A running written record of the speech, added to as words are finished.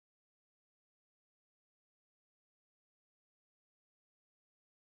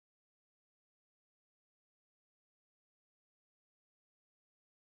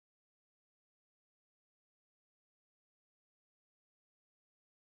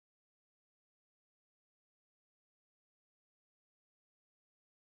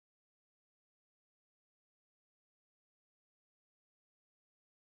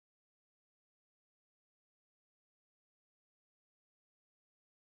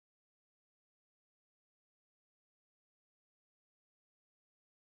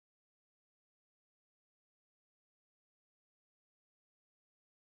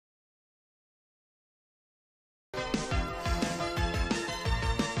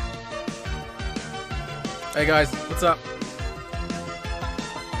Hey guys, what's up?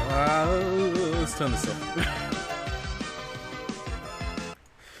 Let's turn this off.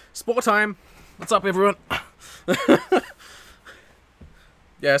 Spore time! What's up, everyone?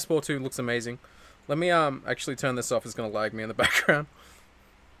 Yeah, Spore 2 looks amazing. Let me actually turn this off. It's gonna lag me in the background.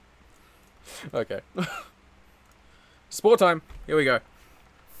 Okay. Spore time. Here we go.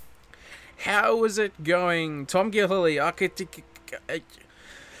 How is it going? Tom Gilly, Arctica,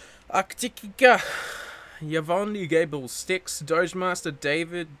 Yvonne Gable, Styx, Dogemaster,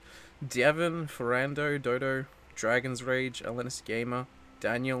 David, Devon, Ferrando, Dodo, Dragon's Rage, Elenis Gamer,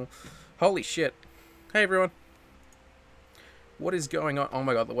 Daniel. Holy shit. Hey everyone. What is going on? Oh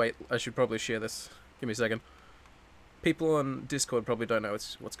my god, wait, I should probably share this. Give me a second. People on Discord probably don't know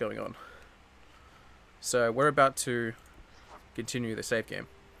what's going on. So, we're about to continue the save game.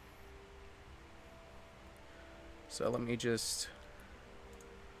 So, let me just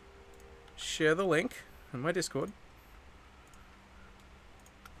share the link on my Discord.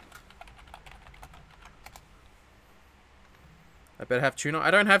 I better have tuna.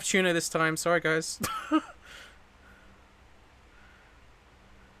 I don't have tuna this time. Sorry, guys.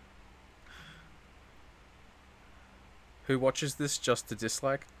 Who watches this just to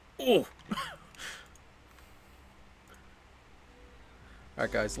dislike? Oh!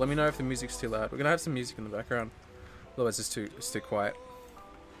 Alright, guys. Let me know if the music's too loud. We're gonna have some music in the background. Otherwise, it's too quiet.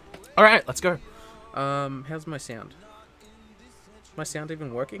 Alright, let's go. How's my sound? Is my sound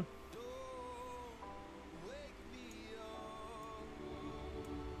even working?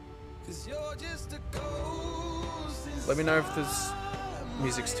 Let me know if this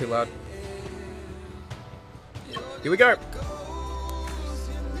music's too loud. Here we go!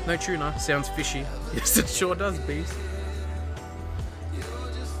 No tuna. Sounds fishy. Yes, it sure does, beast.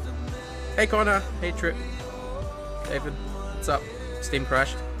 Hey Connor. Hey Trip. David. What's up? Steam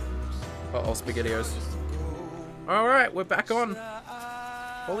crashed. Uh-oh, SpaghettiOs. Alright, we're back on.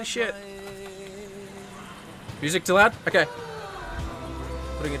 Holy shit. Music too loud? Okay.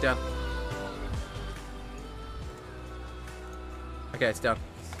 Putting it down. Okay, it's down.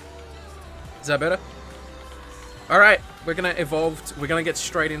 Is that better? Alright, we're gonna evolve. We're gonna get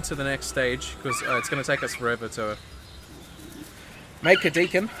straight into the next stage, because it's gonna take us forever to make a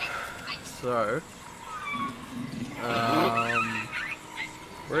Deacon. So,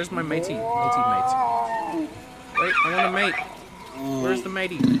 where's my matey mate? Wait, I want a mate. Where's the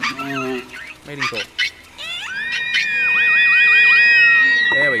matey? Mating call.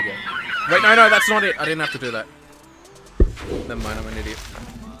 There we go. Wait, no, that's not it. I didn't have to do that. Never mind, I'm an idiot.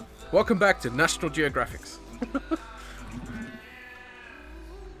 Welcome back to National Geographics.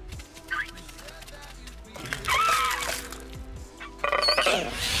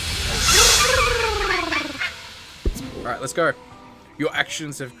 Alright, let's go. Your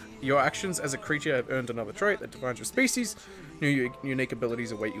actions as a creature have earned another trait that defines your species. New unique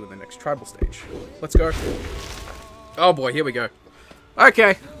abilities await you in the next tribal stage. Let's go. Oh boy, here we go.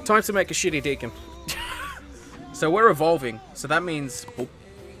 Okay, time to make a shitty Deacon. So we're evolving, so that means boop,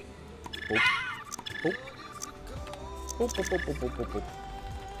 boop, boop, boop, boop, boop, boop, boop,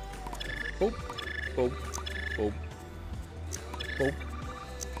 boop, boop, boop, boop, boop,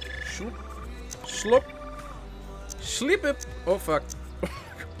 shoop, slop, slip it. Oh fuck.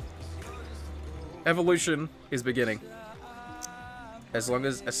 Evolution is beginning. As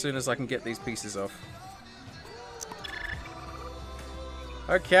soon as I can get these pieces off.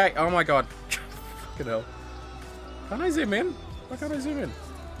 Okay. Oh my god. Fucking hell. Can't I zoom in? Why can't I zoom in?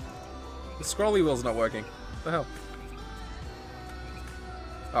 The scrolly wheel's not working. What the hell?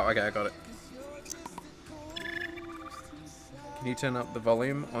 Oh, okay, I got it. Can you turn up the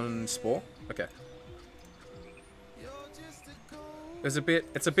volume on Spore? Okay. It's a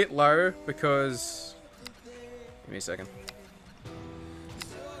bit low because... Give me a second.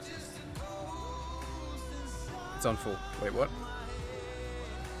 It's on full. Wait, what?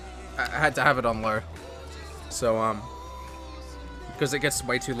 I had to have it on low. So, because it gets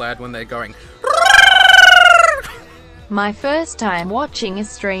way too loud when they're going. My first time watching a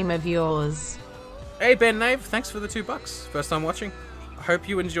stream of yours. Hey Ben Nave, thanks for the $2. First time watching. I hope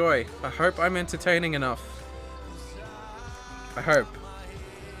you enjoy. I hope I'm entertaining enough. I hope.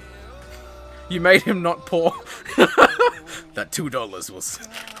 You made him not poor. That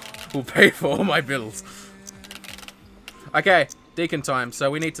 $2 will pay for all my bills. Okay, Deacon time. So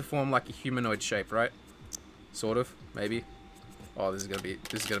we need to form like a humanoid shape, right? Sort of, maybe. Oh, this is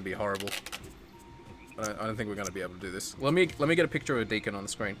gonna be horrible. I don't think we're gonna be able to do this. Let me get a picture of a Deacon on the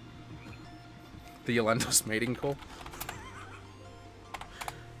screen. The Ulandos mating call.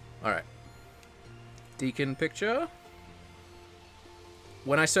 All right. Deacon picture.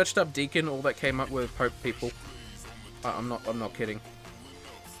 When I searched up Deacon, all that came up were Pope people. I'm not kidding.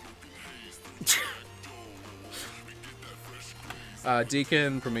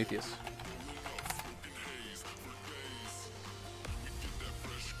 Deacon, Prometheus.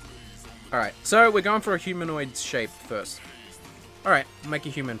 Alright, so we're going for a humanoid shape first. Alright, make a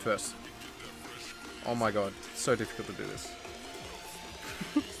human first. Oh my god, it's so difficult to do this.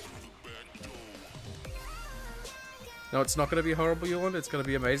 No, it's not going to be horrible, Ulandos. It's going to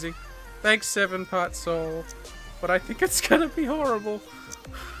be amazing. Thanks, 7-part soul. But I think it's going to be horrible.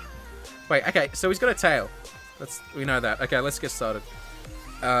 Wait, okay, so he's got a tail. We know that. Okay, let's get started.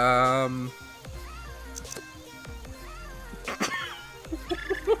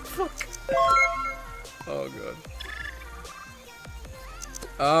 Fuck. Oh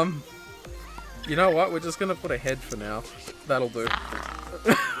god. You know what? We're just gonna put a head for now. That'll do.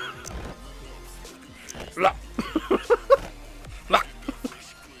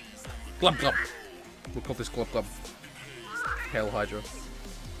 Glub glub. We'll call this glub glub. Hail Hydra.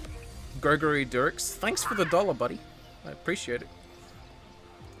 Gregory Dirks, thanks for the $1, buddy. I appreciate it.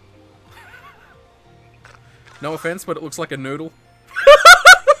 No offense, but it looks like a noodle.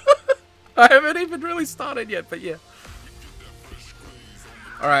 I haven't even really started yet, but yeah.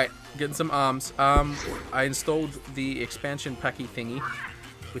 Alright, getting some arms. I installed the expansion packy thingy,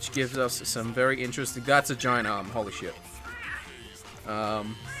 which gives us some very interesting... That's a giant arm, holy shit. Alright,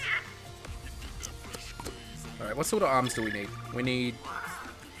 what sort of arms do we need? We need...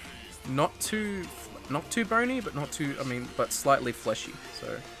 Not too bony, but not too... but slightly fleshy, so...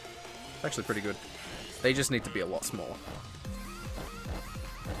 It's actually pretty good. They just need to be a lot smaller.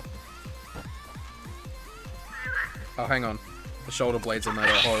 Oh, hang on. The shoulder blades on that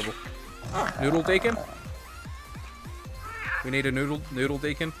are horrible. Noodle Deacon? We need a noodle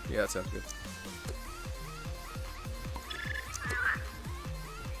Deacon? Yeah, that sounds good.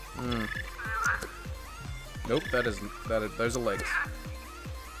 Nope, that isn't. Those are legs.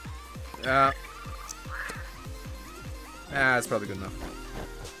 That's probably good enough.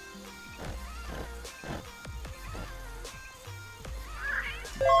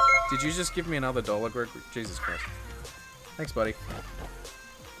 Did you just give me another $1, Greg? Jesus Christ. Thanks, buddy.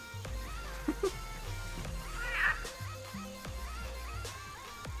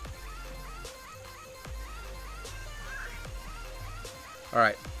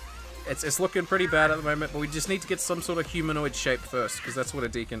 Alright. It's looking pretty bad at the moment, but we just need to get some sort of humanoid shape first, because that's what a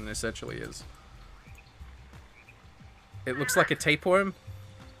Deacon essentially is. It looks like a tapeworm.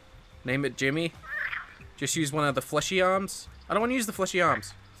 Name it Jimmy. Just use one of the fleshy arms. I don't want to use the fleshy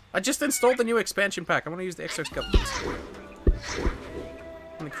arms. I just installed the new expansion pack. I want to use the exoskeletons.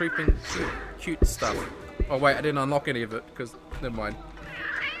 And the creeping, cute stuff. Oh wait, I didn't unlock any of it, because... Never mind.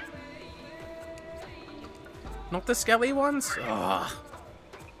 Not the skelly ones? Ah.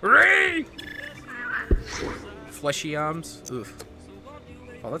 Oh. Fleshy arms? Ugh.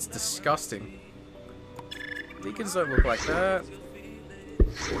 Oh, that's disgusting. Deacons don't look like that.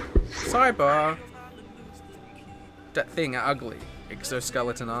 Sidebar. That thing are ugly.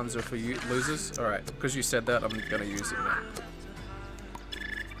 Exoskeleton arms are for you losers? Alright, because you said that, I'm gonna use it now.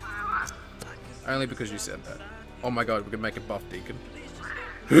 Only because you said that. Oh my god, we can make a buff Deacon.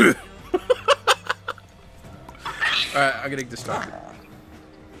 Alright, I'm getting distracted.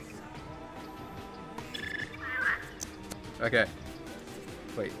 Okay.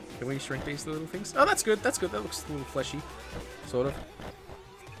 Wait, can we shrink these little things? Oh, that's good, that's good. That looks a little fleshy. Sort of.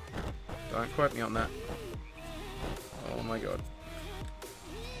 Don't quote me on that. Oh my god.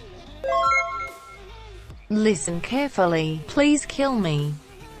 Listen carefully. Please kill me.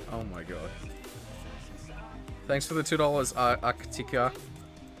 Oh my god. Thanks for the $2, Arctica.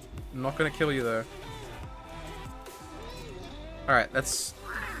 I'm not gonna kill you though. Alright, that's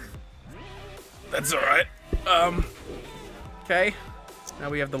alright. Okay. Now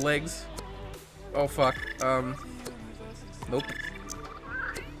we have the legs. Oh fuck. Nope.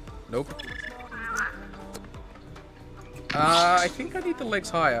 Nope. I think I need the legs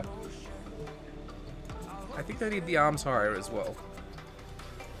higher. I think I need the arms higher as well.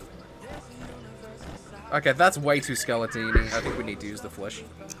 Okay, that's way too skeleton-y. I think we need to use the flesh.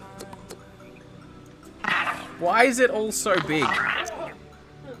 Why is it all so big?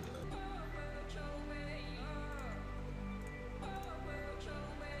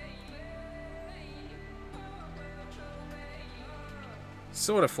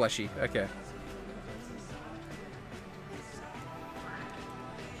 Sort of fleshy. Okay.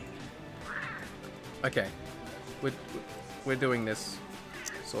 Okay. We're doing this.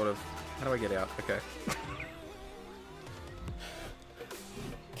 Sort of. How do I get out? Okay.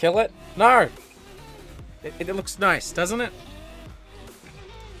 Kill it? No! It looks nice, doesn't it?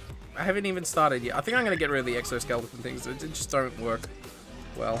 I haven't even started yet. I think I'm gonna get rid of the exoskeleton things. It just don't work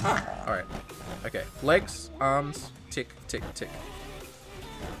well. Alright. Okay. Legs, arms, tick, tick, tick.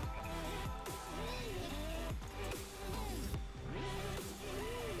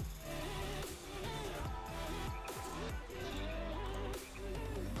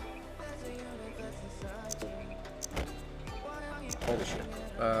 Holy shit.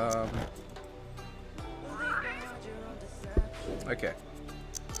 Okay.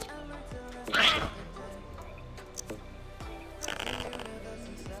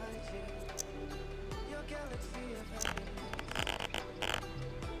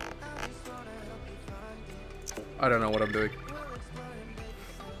 I don't know what I'm doing.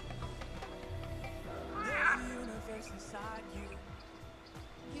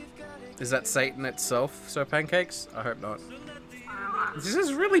 Is that Satan itself, so pancakes? I hope not. This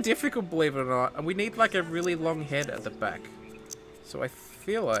is really difficult, believe it or not. And we need like a really long head at the back. So I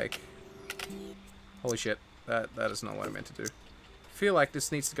feel like... Holy shit. That is not what I meant to do. I feel like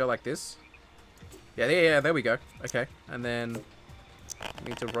this needs to go like this. Yeah, there we go. Okay. And then... we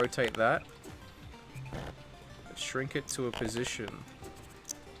need to rotate that. Shrink it to a position.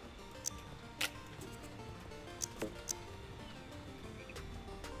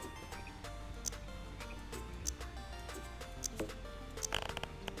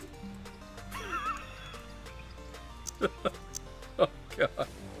 Oh god.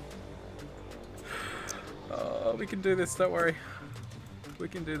 Oh, we can do this, don't worry. We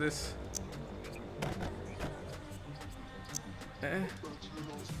can do this.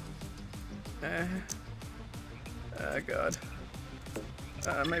 Oh god.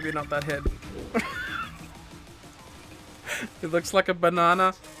 Maybe not that head. It looks like a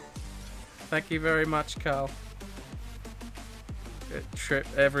banana. Thank you very much, Carl.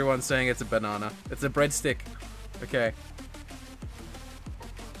 Everyone's saying it's a banana. It's a breadstick. Okay.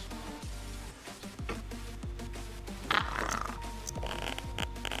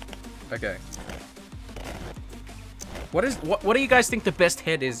 Okay. What do you guys think the best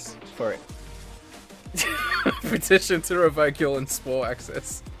head is for it? Petition to revoke Ulandos Spore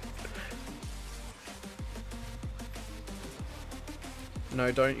access.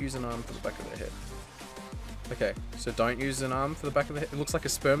 No, don't use an arm for the back of the head. Okay, so don't use an arm for the back of the head. It looks like a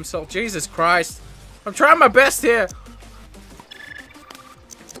sperm cell. Jesus Christ! I'm trying my best here!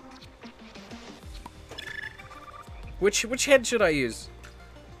 Which head should I use?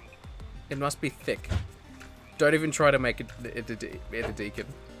 It must be thick. Don't even try to make it a Deacon.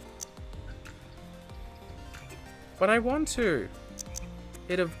 But I want to.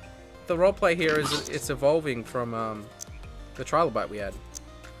 The roleplay here is it's evolving from the trilobite we had.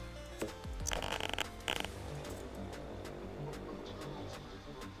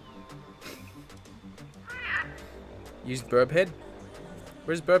 Used Burbhead?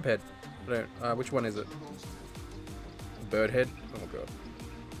 Where's Burbhead? I don't, which one is it? Birdhead? Oh god.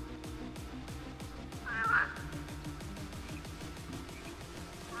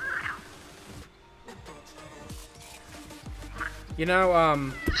 You know,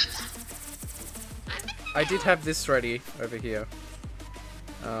 I did have this ready over here.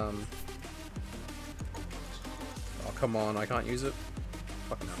 Oh, come on, I can't use it.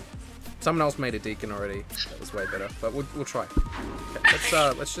 Fuck no. Someone else made a Deacon already. That was way better, but we'll try.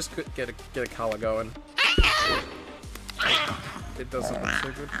 Okay, let's just get a color going. It doesn't look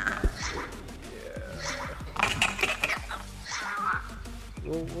so good.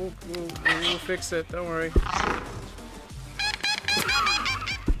 Yeah. We'll fix it. Don't worry.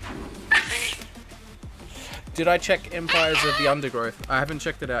 Did I check Empires of the Undergrowth? I haven't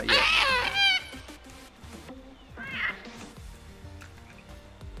checked it out yet.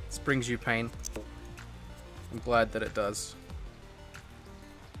 This brings you pain. I'm glad that it does.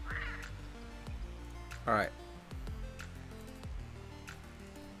 Alright.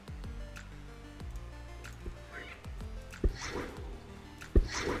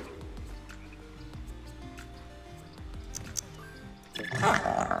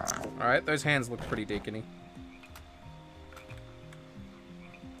 Alright, those hands look pretty deacony.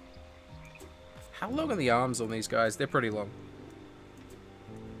 How long are the arms on these guys? They're pretty long.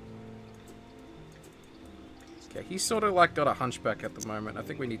 Okay, he's sort of like got a hunchback at the moment. I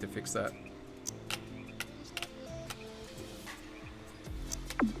think we need to fix that.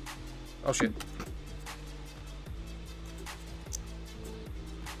 Oh shit.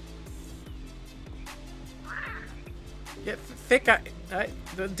 Yeah, thick.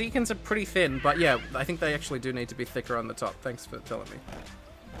 The Deacons are pretty thin, but yeah, I think they actually do need to be thicker on the top. Thanks for telling me.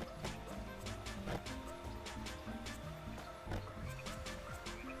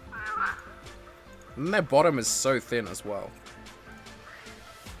 And their bottom is so thin as well.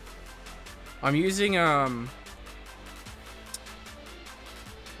 I'm using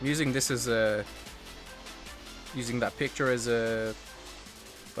this as a... Using that picture as a...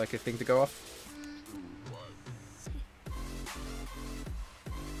 Like a thing to go off.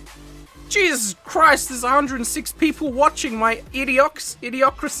 Jesus Christ, there's 106 people watching my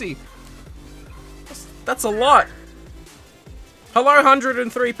idiocracy. That's a lot. Hello,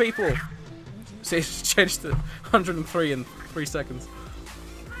 103 people. See, it's changed to 103 in 3 seconds.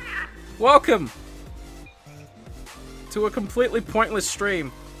 Welcome to a completely pointless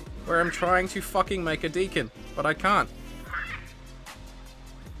stream where I'm trying to fucking make a Deacon, but I can't.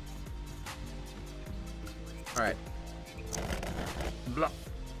 Alright. Blah.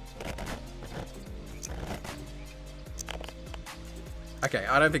 Okay,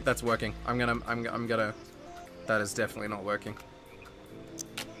 I don't think that's working. I'm gonna... That is definitely not working.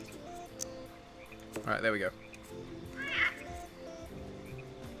 Alright, there we go.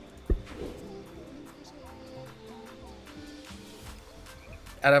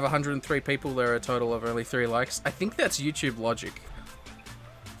 Out of 103 people, there are a total of only 3 likes. I think that's YouTube logic.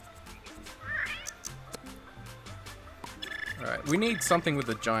 Alright, we need something with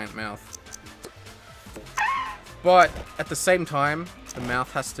a giant mouth. But, at the same time, the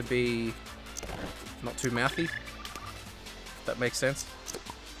mouth has to be not too mouthy. If that makes sense.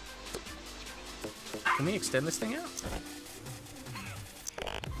 Can we extend this thing out?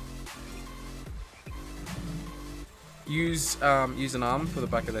 Use an arm for the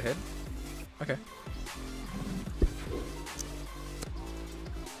back of the head. Okay.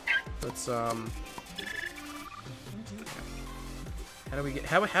 Let's how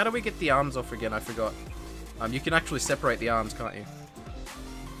do we get the arms off again? I forgot. You can actually separate the arms, can't you?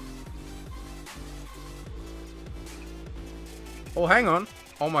 Oh, hang on.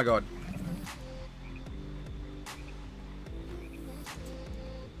 Oh my god.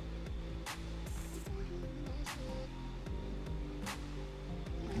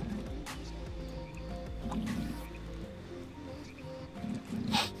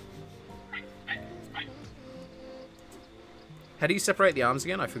 How do you separate the arms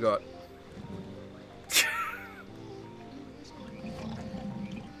again? I forgot.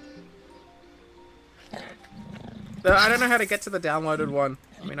 I don't know how to get to the downloaded one.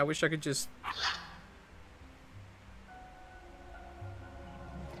 I mean, I wish I could just...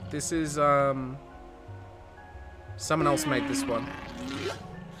 This is, someone else made this one.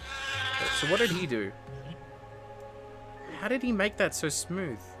 So what did he do? How did he make that so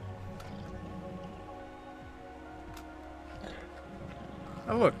smooth?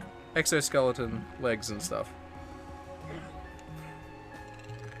 Oh look, exoskeleton legs and stuff.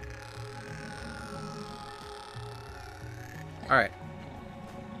 Alright.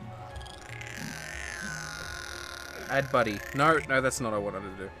 Add buddy. No, that's not what I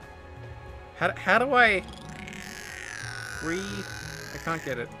wanted to do. How do I... I can't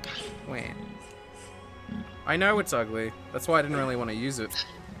get it. Where? I know it's ugly. That's why I didn't really want to use it.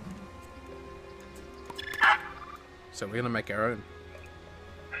 So we're gonna make our own.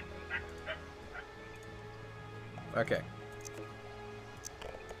 Okay.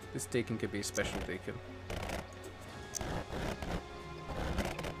 This Deacon could be a special Deacon.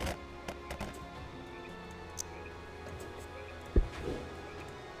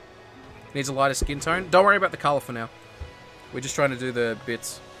 Needs a lighter skin tone. Don't worry about the color for now. We're just trying to do the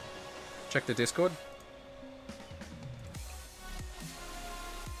bits. Check the Discord.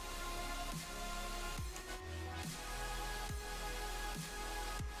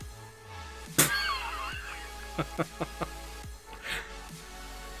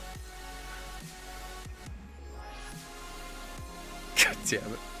 God damn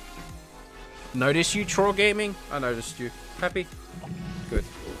it. Notice you, Troll Gaming? I noticed you. Happy? Good.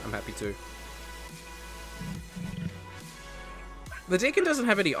 I'm happy too. The Deacon doesn't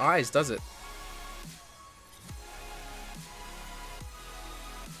have any eyes, does it?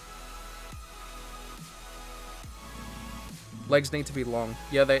 Legs need to be long.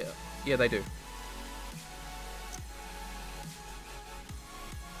 Yeah, they do.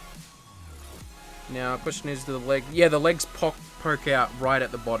 Now, question is, do the leg... Yeah, the legs poke out right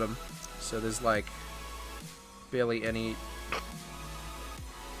at the bottom. So there's, like, barely any...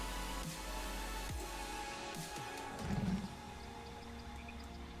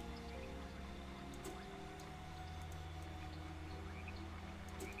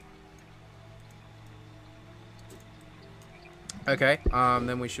 Okay,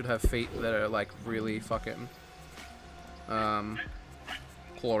 then we should have feet that are, like, really fucking...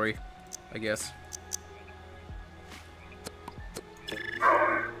 clawy, I guess.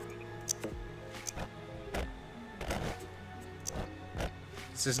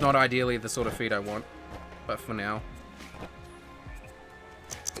 This is not ideally the sort of feed I want, but for now.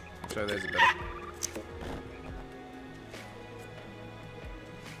 So there's a better.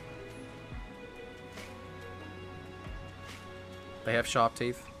 They have sharp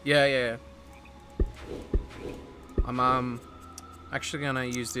teeth. Yeah. I'm actually gonna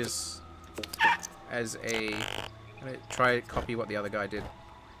use this as a. I'm gonna try to copy what the other guy did.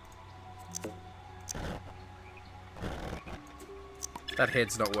 That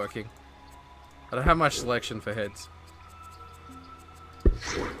head's not working. I don't have much selection for heads.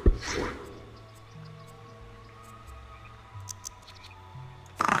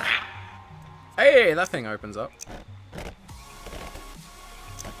 Hey, that thing opens up.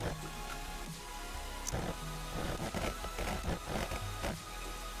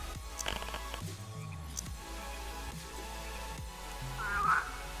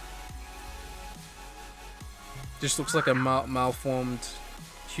 Just looks like a malformed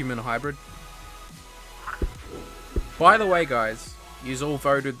human hybrid. By the way, guys, yous all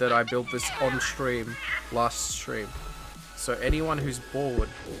voted that I built this on stream last stream. So anyone who's bored,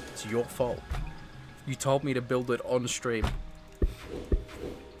 it's your fault. You told me to build it on stream.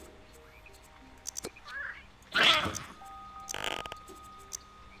 How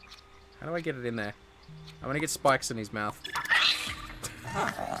do I get it in there? I'm gonna get spikes in his mouth.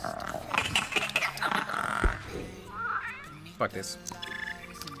 Fuck this.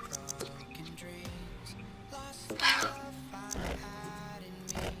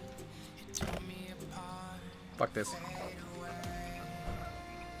 Fuck this.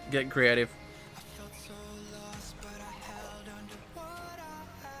 Get creative.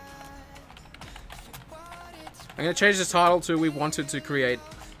 I'm gonna change the title to "We Wanted to Create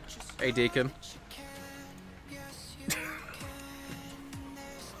a Deacon."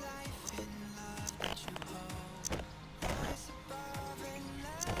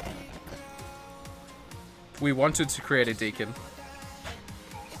 We wanted to create a Deacon.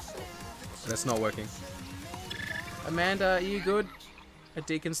 That's not working. Amanda, are you good at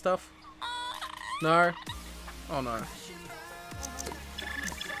Deacon stuff? No? Oh no.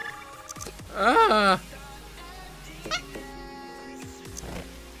 Ah!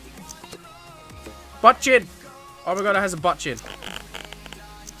 Butt chin! Oh my god, it has a butt chin.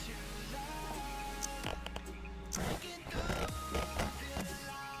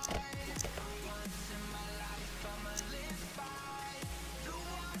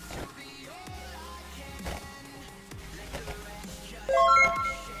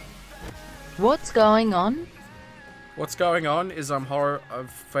 What's going on? What's going on is I'm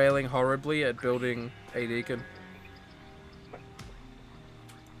failing horribly at building a Deacon.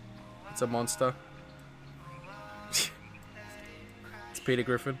 It's a monster. It's Peter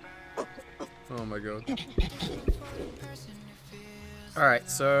Griffin. Oh my god. Alright,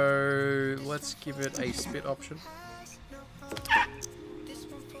 so let's give it a spit option.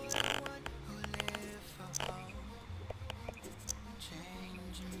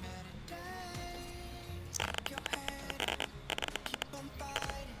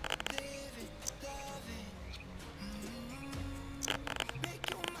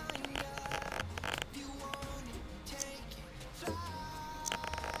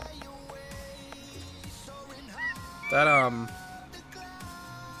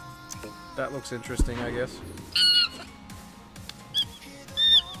 That looks interesting, I guess.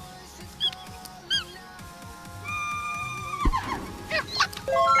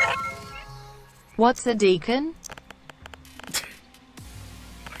 What's a Deacon?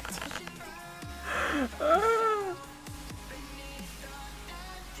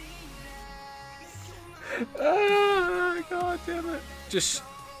 God damn it. Just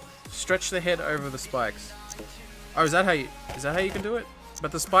stretch the head over the spikes. Oh, is that how you can do it?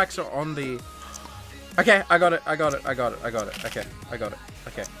 But the spikes are on the... Okay, I got it. Okay, I got it.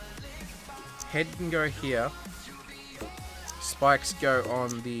 Okay. Head can go here. Spikes go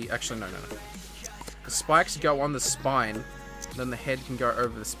on the... Actually, no. The spikes go on the spine. Then the head can go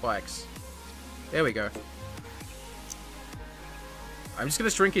over the spikes. There we go. I'm just gonna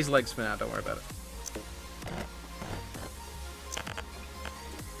shrink his legs for now, don't worry about it.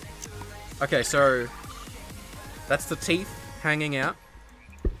 Okay, so... That's the teeth hanging out.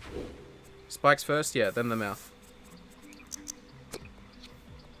 Spikes first, yeah, then the mouth.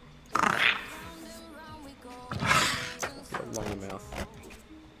 Get a longer mouth.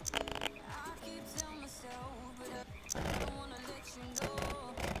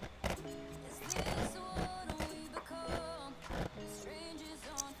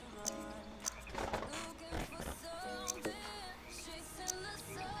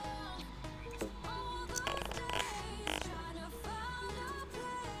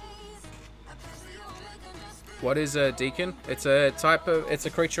 What is a Deacon? It's a type of... It's a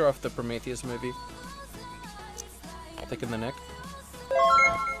creature off the Prometheus movie. Thick in the neck.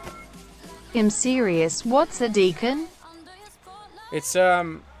 I'm serious, what's a Deacon? It's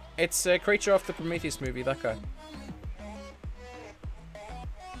a creature off the Prometheus movie, that guy.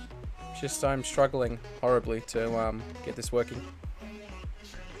 Just I'm struggling horribly to get this working.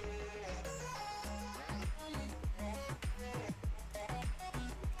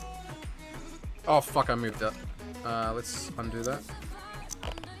 Oh fuck, I moved that. Let's undo that.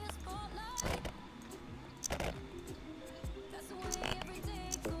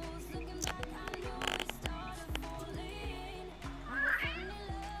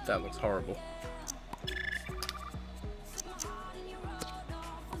 That looks horrible.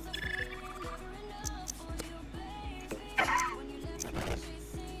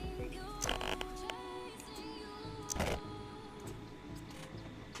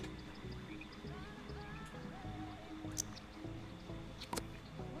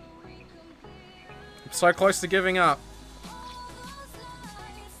 I'm so close to giving up.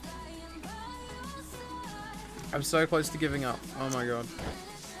 I'm so close to giving up. Oh my god.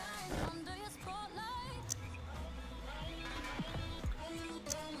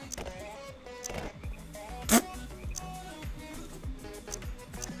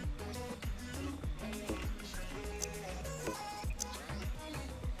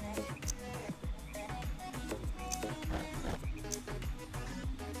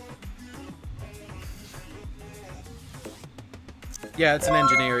 Yeah, it's an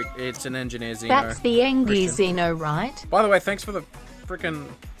engineer. It's an engineer Xeno. That's the Engi Xeno, right? By the way, thanks for the frickin'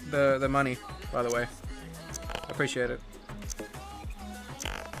 the money. By the way, appreciate it.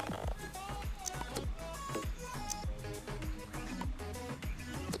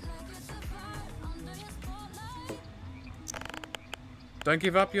 Don't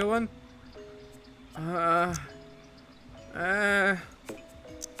give up, Ulan.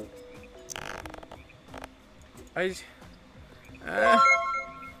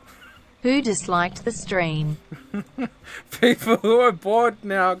 Who disliked the stream? People who are bored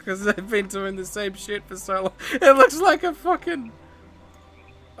now because they've been doing the same shit for so long. It looks like a fucking...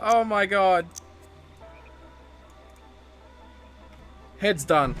 Oh my god. Head's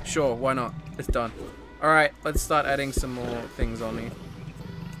done. Sure, why not? It's done. Alright, let's start adding some more things on here.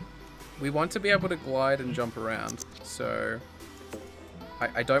 We want to be able to glide and jump around, so...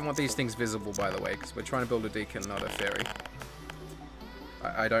 I don't want these things visible, by the way, because we're trying to build a Deacon, not a fairy.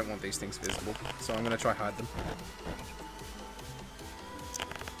 I don't want these things visible, so I'm going to try hide them.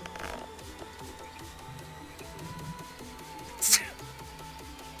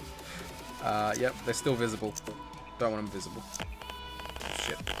 Yep, they're still visible. Don't want them visible.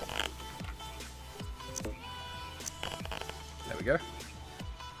 Shit. There we go.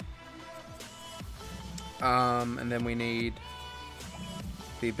 And then we need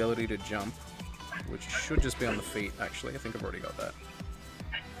the ability to jump, which should just be on the feet, actually. I think I've already got that.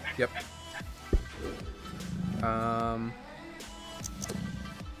 Yep.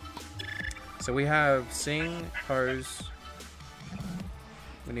 So we have Sing, Pose.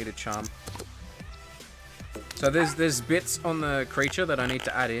 We need a Charm. So there's bits on the creature that I need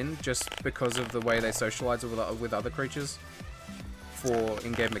to add in just because of the way they socialize with other creatures for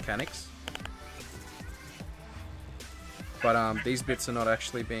in-game mechanics. But these bits are not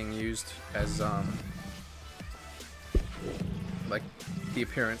actually being used as like the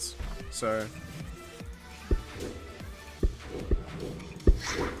appearance. So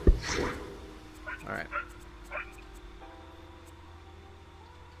all right.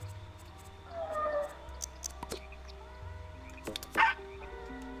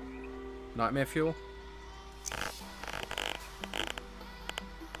 Nightmare fuel.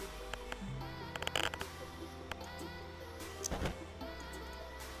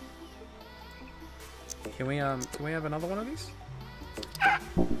 Can we have another one of these?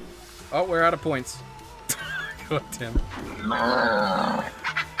 Oh, we're out of points. God damn.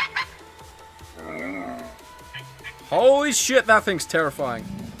 Holy shit, that thing's terrifying.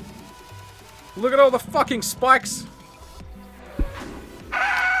 Look at all the fucking spikes.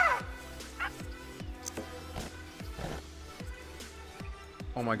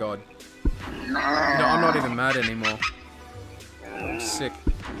 Oh my god. No, I'm not even mad anymore. I'm sick.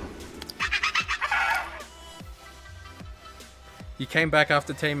 You came back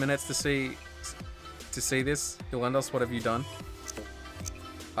after 10 minutes to see this. Ulandos, what have you done?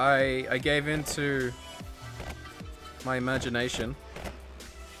 I gave in to my imagination,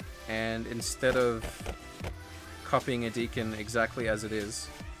 and instead of copying a Deacon exactly as it is,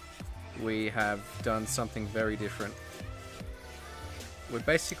 we have done something very different. We're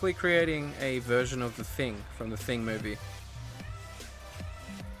basically creating a version of The Thing from the Thing movie.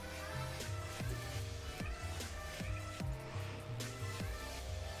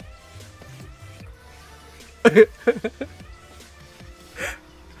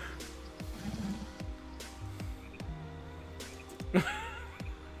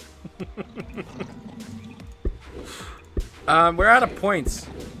 We're out of points.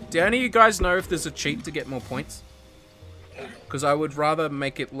 Do any of you guys know if there's a cheat to get more points? Because I would rather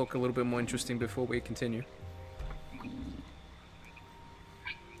make it look a little bit more interesting before we continue.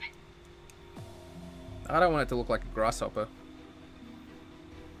 I don't want it to look like a grasshopper.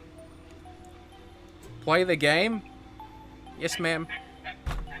 Play the game? Yes, ma'am.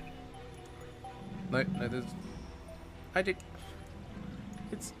 No, there's... I did...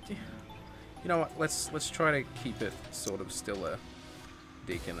 It's... You know what, let's try to keep it sort of still a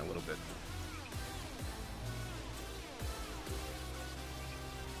Deacon a little bit.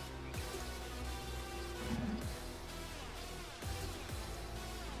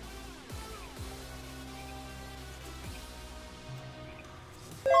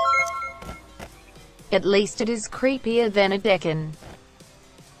 At least it is creepier than a Deacon.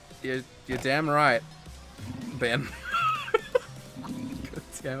 You're damn right, Ben. God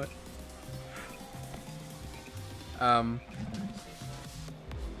damn it.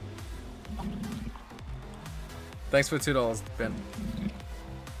 Thanks for $2, Ben.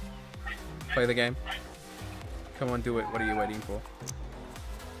 Play the game. Come on, do it. What are you waiting for?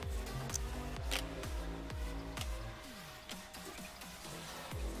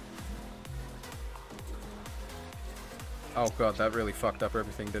 Oh god, that really fucked up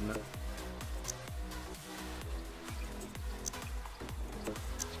everything, didn't it?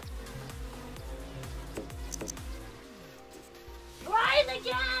 Play the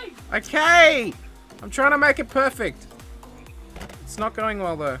game! Okay! I'm trying to make it perfect. It's not going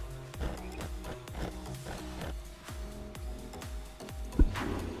well though.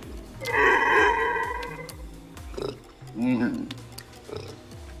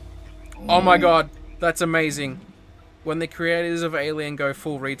 Oh my god, that's amazing. When the creators of Alien go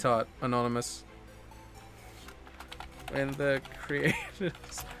full retard, Anonymous. When the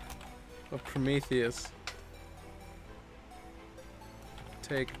creators of Prometheus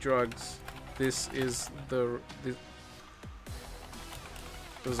take drugs, this is the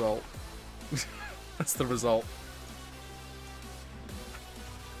result. That's the result.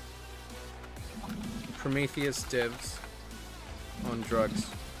 Prometheus devs on drugs.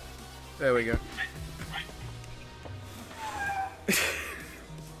 There we go.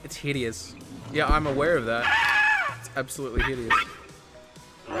 It's hideous. Yeah, I'm aware of that. It's absolutely hideous.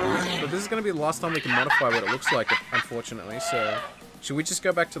 But this is going to be the last time we can modify what it looks like, unfortunately, so... Should we just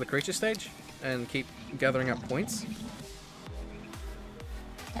go back to the creature stage and keep gathering up points?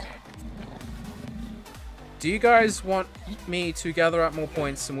 Do you guys want me to gather up more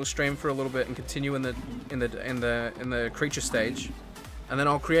points and we'll stream for a little bit and continue in the creature stage, and then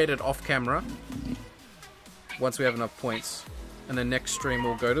I'll create it off camera once we have enough points, and then next stream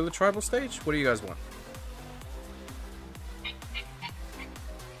we'll go to the tribal stage? What do you guys want?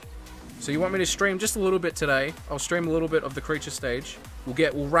 So you want me to stream just a little bit today? I'll stream a little bit of the creature stage.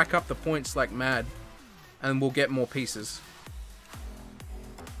 We'll rack up the points like mad, and we'll get more pieces.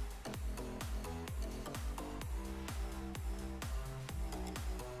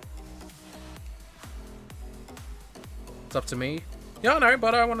 It's up to me. Yeah, I know,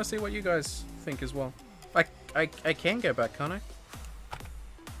 but I want to see what you guys think as well. I can go back, can't I?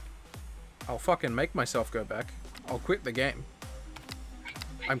 I'll fucking make myself go back. I'll quit the game.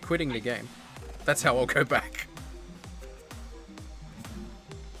 I'm quitting the game. That's how I'll go back.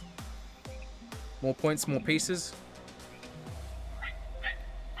 More points, more pieces.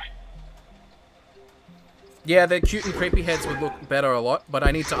 Yeah, the cute and creepy heads would look better a lot, but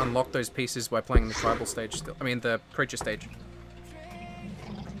I need to unlock those pieces by playing the tribal stage still. I mean, the creature stage.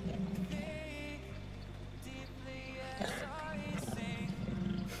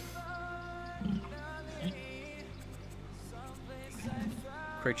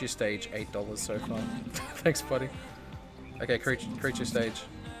 Creature stage, $8 so far. Thanks, buddy. Okay, creature stage.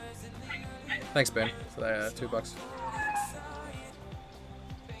 Thanks, Ben, for that $2.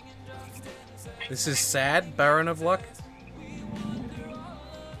 This is sad, Baron of Luck.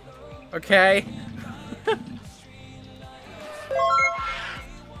 Okay.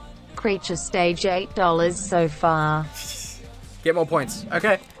 Creature stage $8 so far. Get more points.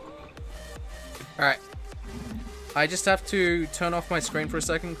 Okay. Alright. I just have to turn off my screen for a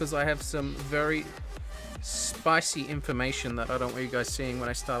second because I have some very spicy information that I don't want you guys seeing when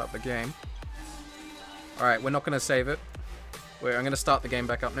I start up the game. Alright, we're not going to save it. Wait, I'm gonna start the game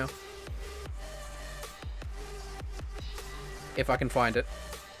back up now. If I can find it.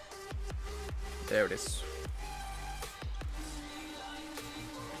 There it is.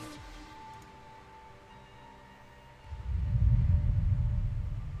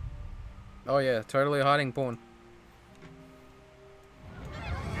 Oh yeah, totally hiding porn.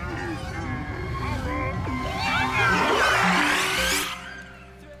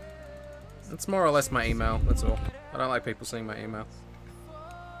 It's more or less my email, that's all. I don't like people seeing my email.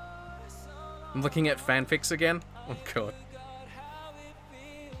 I'm looking at fanfics again? Oh god.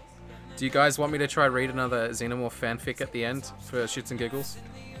 Do you guys want me to try read another Xenomorph fanfic at the end for shits and giggles?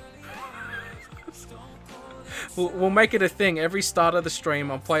 We'll make it a thing. Every start of the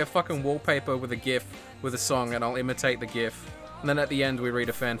stream, I'll play a fucking wallpaper with a GIF with a song, and I'll imitate the GIF. And then at the end, we read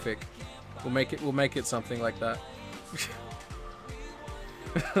a fanfic. We'll make it something like that.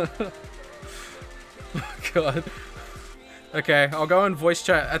 Oh, God. Okay, I'll go in voice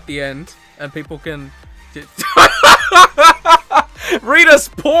chat at the end, and people can read us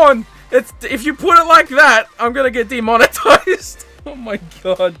porn. It's if you put it like that, I'm gonna get demonetized. Oh my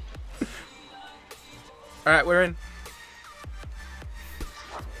god. Alright, we're in.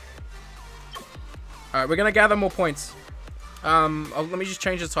 Alright, we're gonna gather more points. Let me just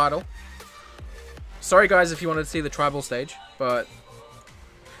change the title. Sorry guys if you wanted to see the tribal stage, but...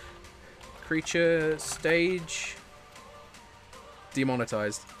 Creature stage...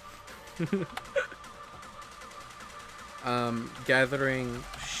 Demonetized. Gathering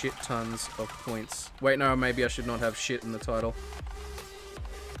shit tons of points. Wait, no, maybe I should not have shit in the title.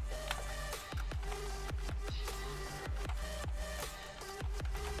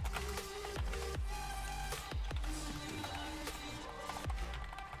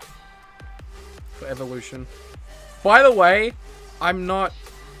 For evolution. By the way, I'm not...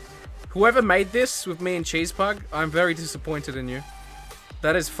 Whoever made this with me and Cheesepug, I'm very disappointed in you.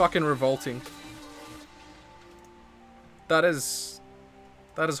 That is fucking revolting. That is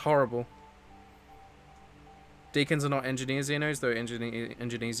horrible. Deacons are not engineer Xenos, though engineer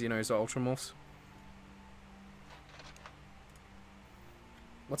Xenos are Ultramorphs.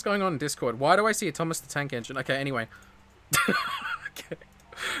 What's going on in Discord? Why do I see a Thomas the Tank Engine? Okay, anyway. Okay.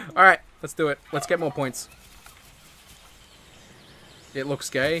 Alright, let's do it. Let's get more points. It looks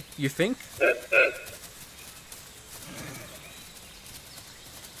gay, you think?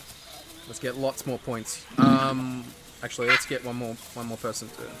 Let's get lots more points. Actually, let's get one more person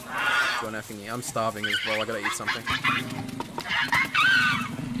to join effing me. I'm starving as well. I gotta eat something.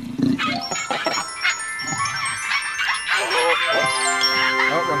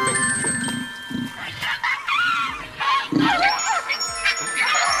 Oh, wrong thing.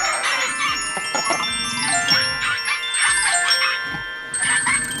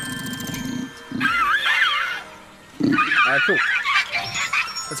 Alright, cool.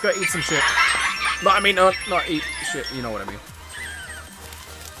 Let's go eat some shit. No, I mean, not eat shit. You know what I mean.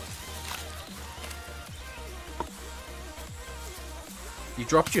 You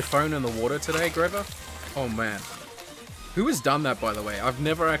dropped your phone in the water today, Grover? Oh, man. Who has done that, by the way? I've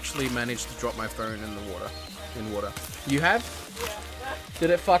never actually managed to drop my phone in the water. You have? Yeah.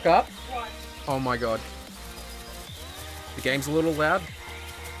 Did it fuck up? Oh, my God. The game's a little loud?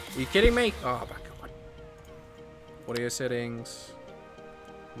 Are you kidding me? Oh, my God. Audio settings.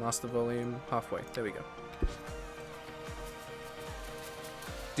 Master volume, halfway. There we go.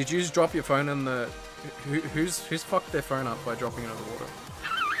 Did you just drop your phone in the... Who's fucked their phone up by dropping it in the water?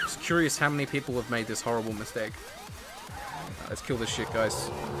 Just curious how many people have made this horrible mistake. Let's kill this shit, guys.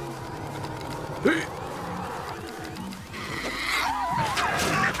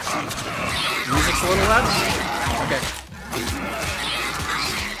 Music's a little loud? Okay.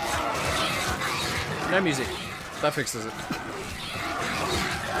 No music. That fixes it.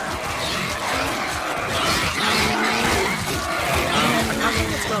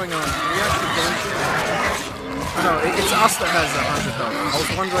 What's going on? Are we actually doing shit? Oh no, it's us that has 100 health. I was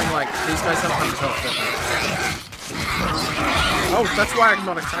wondering, like, these guys have 100 health, don't they? Oh, that's why I'm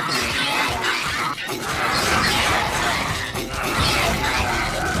not attacking you.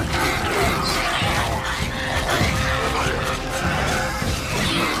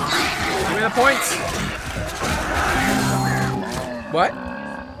 Give me the points! What?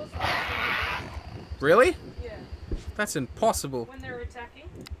 Really? That's impossible. When they're attacking?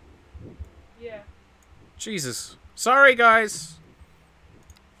 Yeah. Jesus. Sorry, guys.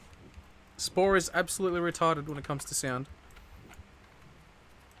 Spore is absolutely retarded when it comes to sound.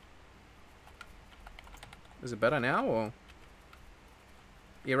 Is it better now, or?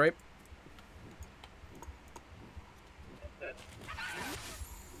 Ear rape?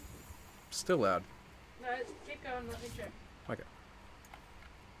 Still loud. No, keep going, let me check. Okay.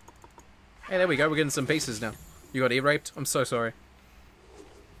 Hey, there we go. We're getting some pieces now. You got ear-raped? I'm so sorry.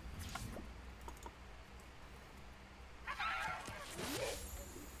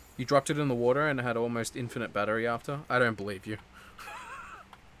 You dropped it in the water and it had almost infinite battery after? I don't believe you.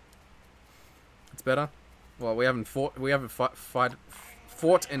 It's better? Well, we haven't fought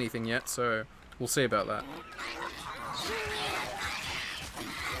anything yet, so we'll see about that.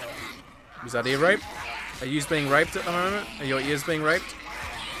 Is that ear rape? Are you being raped at the moment? Are your ears being raped?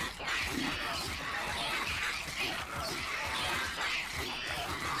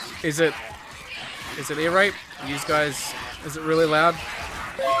 Is it ear rape? You guys, is it really loud?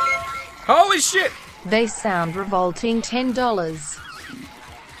 Holy shit! They sound revolting. $10.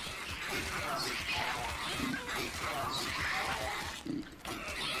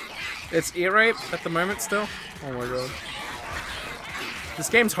 It's ear rape at the moment still? Oh my god. This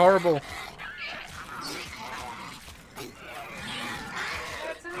game's horrible.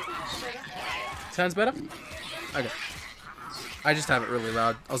 Sounds better? Okay. I just have it really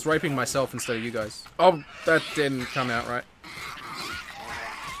loud. I was raping myself instead of you guys. Oh, that didn't come out right.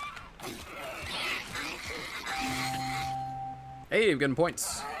 Hey, I'm getting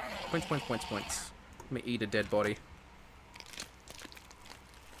points. Points, points, points, points. Let me eat a dead body.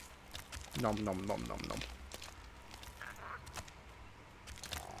 Nom nom nom nom nom.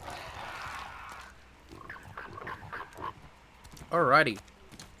 Alrighty.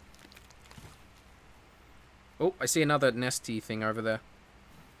 Oh, I see another nesty thing over there.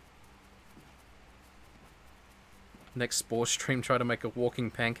 Next Spore stream, try to make a walking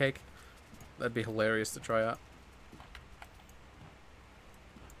pancake. That'd be hilarious to try out.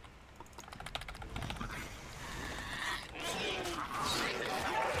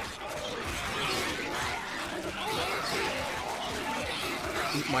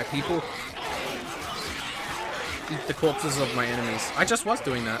 Eat my people. Eat the corpses of my enemies. I just was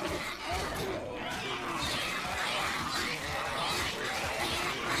doing that.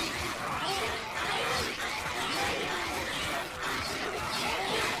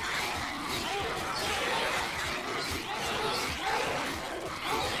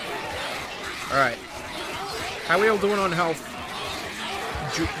 Alright. How are we all doing on health?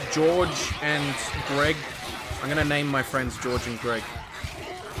 George and Greg. I'm gonna name my friends George and Greg.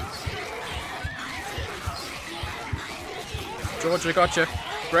 George, we got you.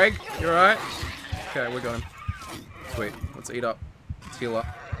 Greg, you alright? Okay, we got him. Sweet. Let's eat up. Let's heal up.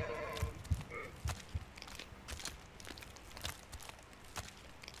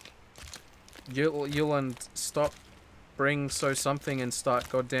 Ulandos, stop. Bring so something and start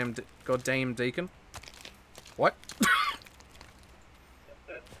goddamn Deacon. What?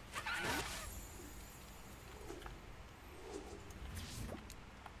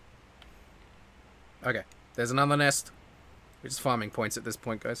 Okay, there's another nest. We're just farming points at this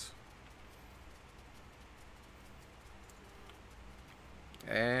point, guys.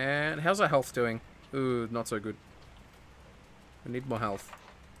 And how's our health doing? Ooh, not so good. We need more health.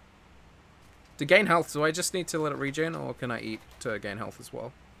 To gain health, do I just need to let it regen, or can I eat to gain health as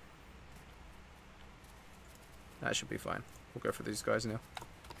well? That should be fine. We'll go for these guys now.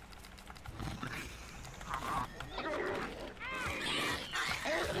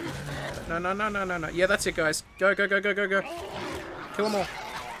 No, no, no, no, no, no. Yeah, that's it, guys. Go, go, go, go, go, go. Kill them all.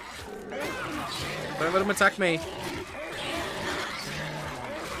 Don't let them attack me.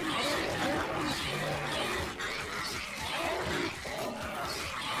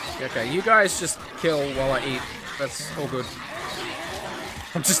 Okay, you guys just kill while I eat. That's all good.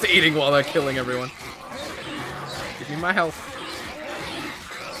 I'm just eating while they're killing everyone. Give me my health.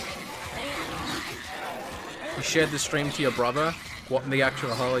 You shared the stream to your brother. What in the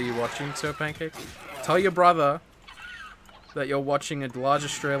actual hell are you watching, Sir Pancake? Tell your brother that you're watching a large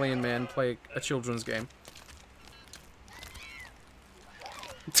Australian man play a children's game.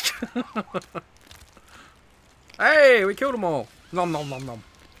 Hey, we killed them all. Nom nom nom nom.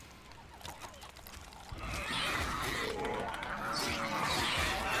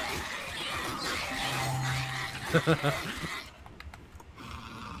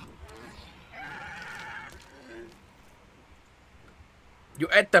 You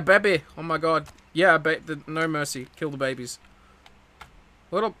ate the baby! Oh my god. Yeah, no mercy. Kill the babies.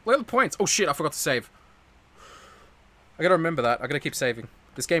 Little points. Oh shit, I forgot to save. I gotta remember that. I gotta keep saving.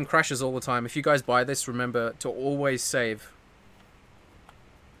 This game crashes all the time. If you guys buy this, remember to always save.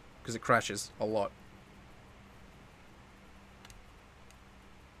 Because it crashes a lot.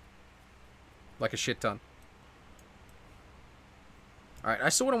 Like a shit ton. Alright, I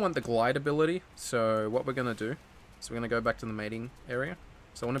sort of want the glide ability. So what we're gonna do is we're gonna go back to the mating area.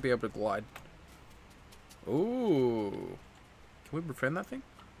 So I want to be able to glide. Ooh. Can we befriend that thing?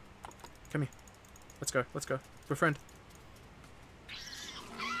 Come here. Let's go. Let's go. Befriend.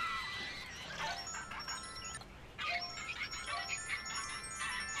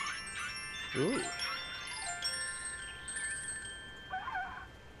 Ooh.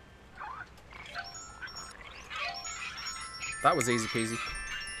 That was easy peasy.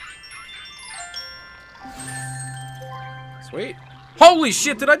 Sweet. Holy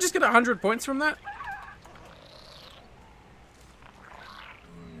shit, did I just get 100 points from that?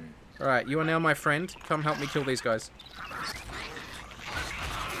 Alright, you are now my friend. Come help me kill these guys.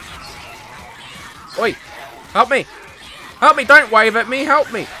 Oi! Help me! Help me! Don't wave at me!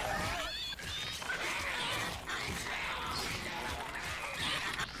 Help me!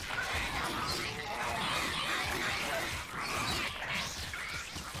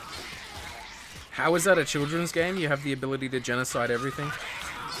 How is that a children's game? You have the ability to genocide everything.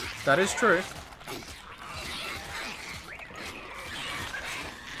 That is true.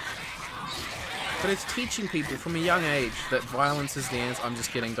 But it's teaching people from a young age that violence is the answer. I'm just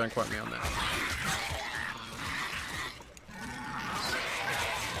kidding, don't quote me on that.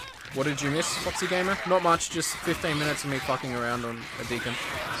 What did you miss, Foxy Gamer? Not much, just 15 minutes of me fucking around on a Deacon.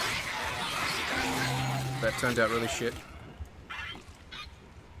 That turned out really shit.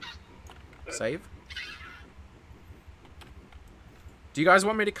 Save? Do you guys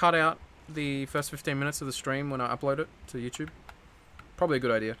want me to cut out the first 15 minutes of the stream when I upload it to YouTube? Probably a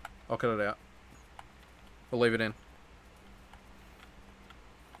good idea. I'll cut it out. We'll leave it in.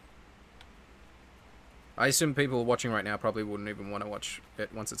 I assume people watching right now probably wouldn't even want to watch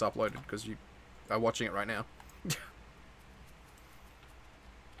it once it's uploaded because you are watching it right now.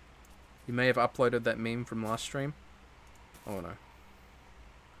 You may have uploaded that meme from last stream. Oh no.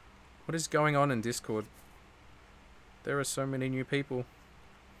 What is going on in Discord? There are so many new people.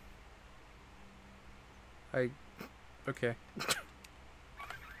 Okay.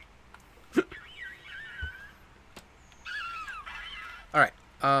 Alright,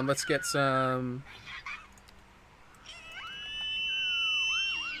 let's get some...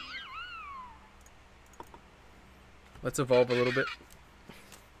 Let's evolve a little bit.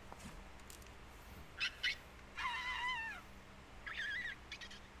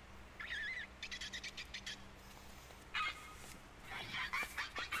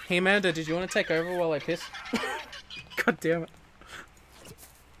 Hey Amanda, did you want to take over while I piss? God damn it.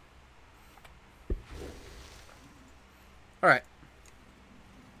 Alright.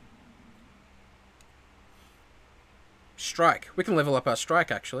 Strike. We can level up our strike,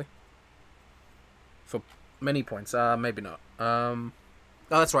 actually. For many points. Maybe not. Oh,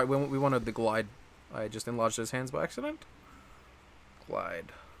 that's right. We wanted the glide. I just enlarged those hands by accident.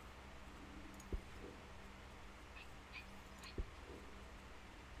 Glide.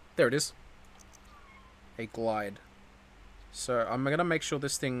 There it is. A glide. So I'm gonna make sure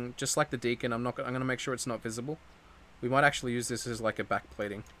this thing, just like the Deacon, I'm gonna make sure it's not visible. We might actually use this as like a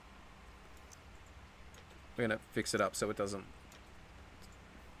backplating. We're gonna fix it up so it doesn't.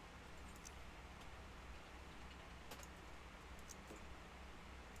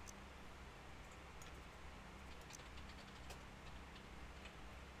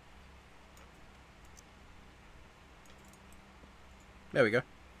 There we go.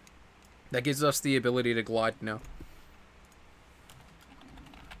 That gives us the ability to glide now.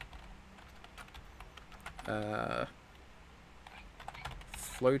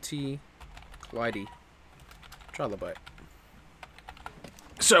 Floaty, glidey, trilobite.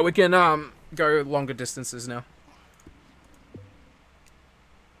 So we can go longer distances now.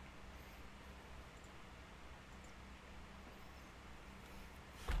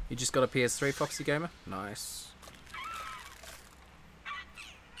 You just got a PS3, Foxy Gamer? Nice.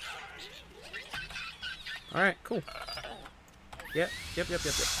 Alright, cool. Yep.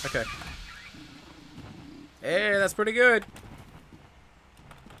 Okay. Hey, that's pretty good.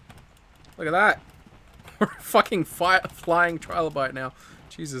 Look at that. We're fucking flying trilobite now.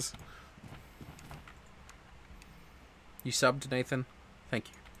 Jesus. You subbed, Nathan? Thank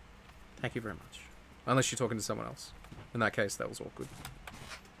you. Thank you very much. Unless you're talking to someone else. In that case, that was awkward.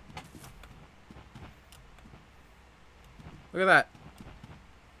 Look at that.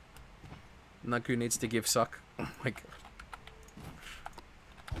 Naku needs to give suck. Oh my god.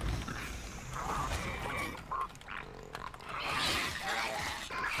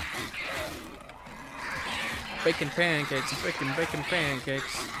 Bacon pancakes, bacon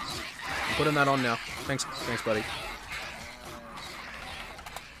pancakes. I'm putting that on now. Thanks, buddy.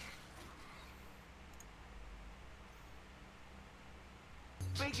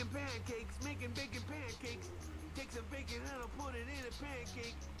 Bacon pancakes, making bacon pancakes. Take some bacon and I'll put it in a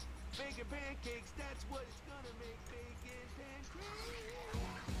pancake. Bacon pancakes, that's what it's gonna make. Bacon pancakes.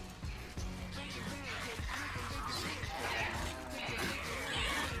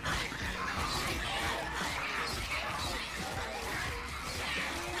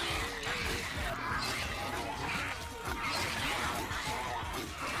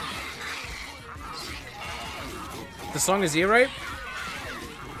 The song is ear rape?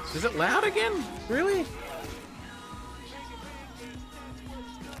 Is it loud again? Really?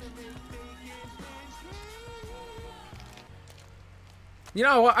 You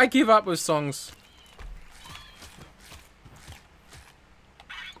know what? I give up with songs.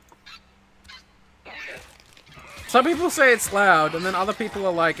 Some people say it's loud, and then other people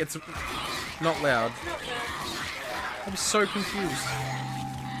are like, it's not loud. I'm so confused.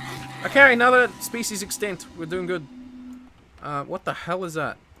 Okay, another species extinct. We're doing good. What the hell is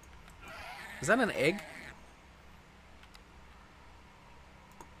that? Is that an egg?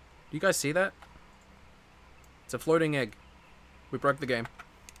 Do you guys see that? It's a floating egg. We broke the game.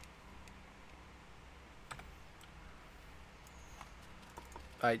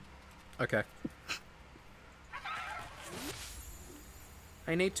 Okay.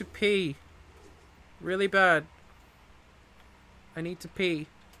 I need to pee. Really bad. I need to pee.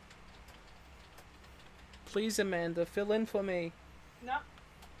 Please, Amanda, fill in for me. No.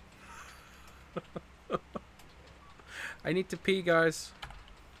 I need to pee, guys.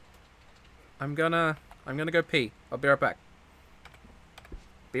 I'm gonna go pee. I'll be right back.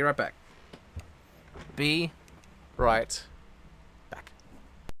 Be right back. Be right back.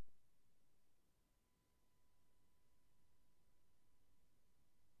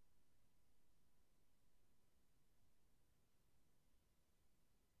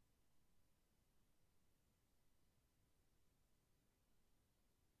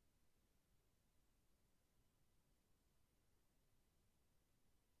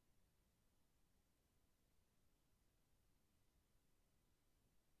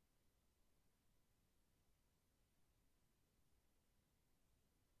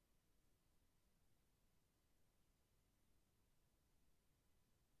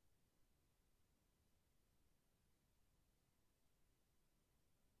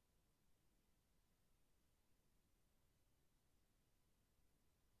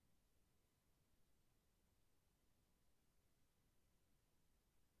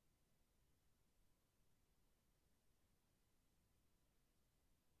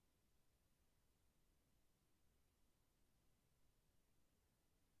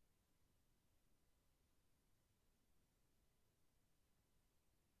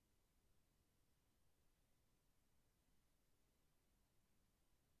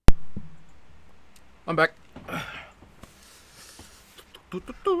 I'm back. I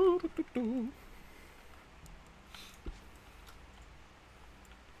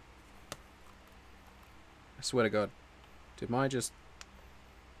swear to God. Did mine just...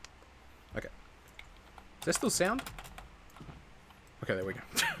 Okay. Is there still sound? Okay, there we go.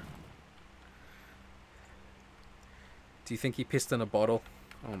 Do you think he pissed in a bottle?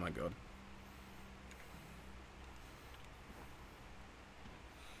 Oh my God.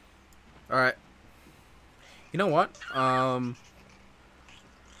 Alright. You know what? I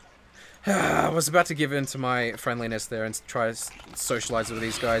was about to give in to my friendliness there and try to socialize with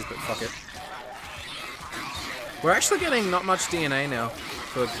these guys, but fuck it. We're actually getting not much DNA now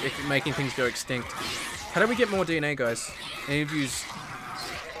for making things go extinct. How do we get more DNA, guys? Any of yous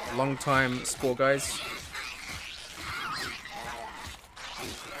long-time Spore guys?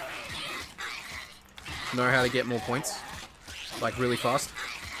 Know how to get more points? Like, really fast?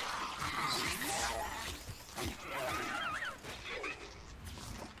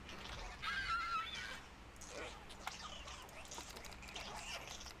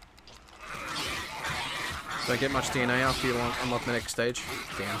 Don't get much DNA after you unlock the next stage.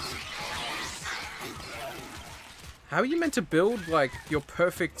 Damn. How are you meant to build, like, your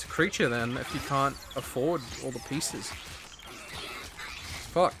perfect creature, then, if you can't afford all the pieces?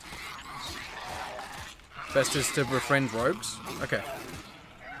 Fuck. Best is to befriend rogues? Okay.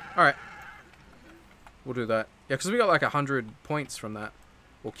 Alright. We'll do that. Yeah, because we got, like, 100 points from that.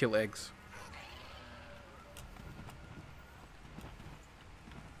 We'll kill eggs.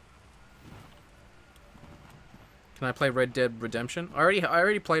 Can I play Red Dead Redemption? I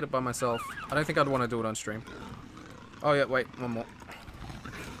already played it by myself. I don't think I'd want to do it on stream. Oh yeah, wait, one more.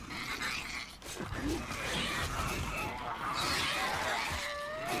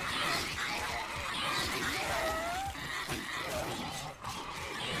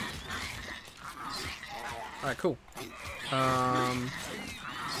 Alright, cool. Alright,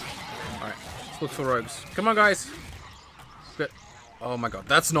 let's look for rogues. Come on, guys. Good. Oh my God,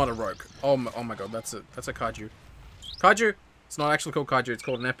 that's not a rogue. Oh my God, that's a kaiju. Kaiju! It's not actually called kaiju, it's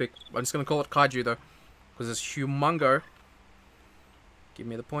called an epic. I'm just gonna call it kaiju though. Because it's humongo. Give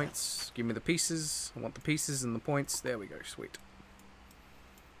me the points. Give me the pieces. I want the pieces and the points. There we go. Sweet.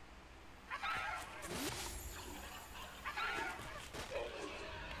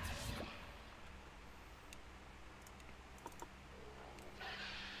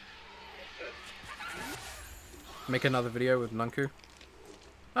 Make another video with Nunku.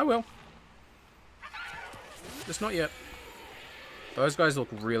 I will. Just not yet. Those guys look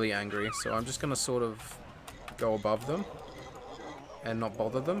really angry, so I'm just gonna sort of go above them and not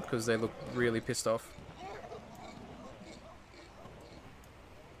bother them because they look really pissed off.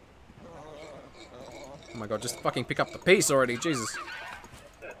 Oh my god, just fucking pick up the piece already, Jesus.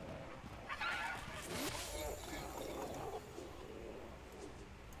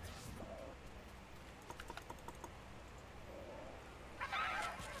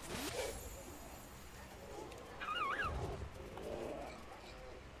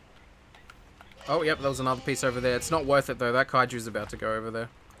 Oh, yep, there was another piece over there. It's not worth it, though. That kaiju's about to go over there.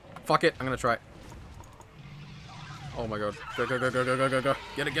 Fuck it. I'm gonna try it. Oh, my God. Go, go, go, go, go, go, go, go.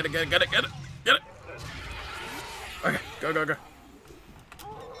 Get it, get it, get it, get it, get it. Get it. Okay, go, go, go.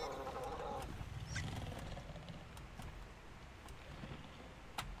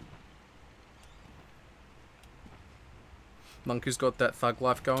 Nunku's got that thug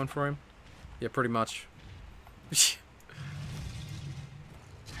life going for him. Yeah, pretty much.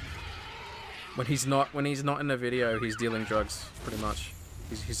 When he's not in the video, he's dealing drugs, pretty much.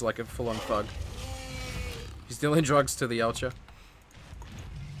 He's like a full-on thug. He's dealing drugs to the Ultra.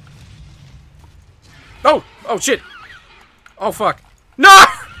 Oh! Oh shit! Oh fuck! No!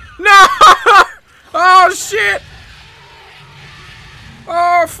 No! Oh shit!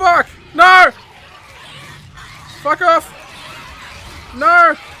 Oh fuck! No! Fuck off!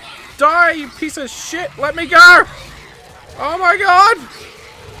 No! Die, you piece of shit! Let me go! Oh my god!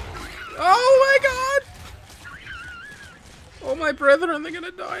 Oh my god! Oh my brethren, they're gonna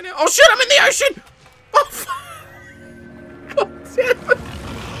die now. Oh shit, I'm in the ocean! Oh fuck! Oh shit!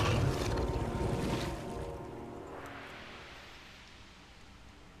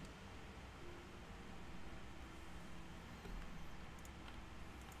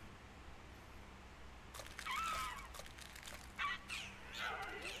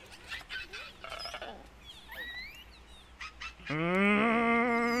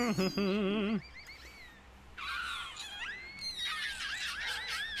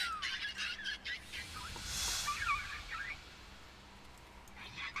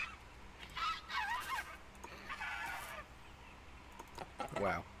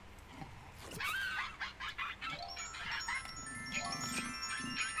 Wow.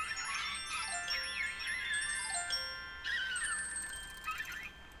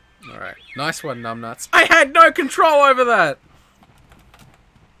 Alright. Nice one, numbnuts. I had no control over that!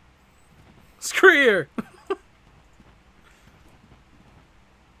 Screw you!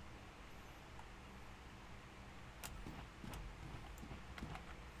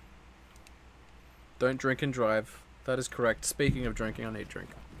 Don't drink and drive. That is correct. Speaking of drinking, I need drink.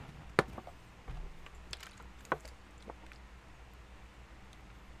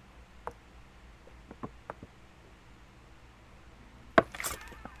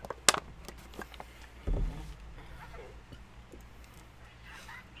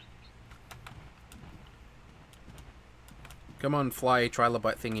 Come on, fly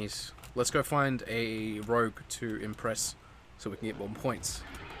trilobite thingies. Let's go find a rogue to impress so we can get more points.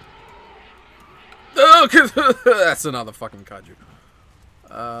 Oh, that's another fucking kaiju.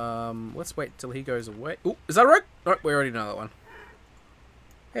 Let's wait till he goes away. Oh, is that a rogue? No, we already know that one.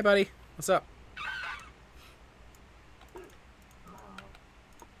 Hey, buddy. What's up?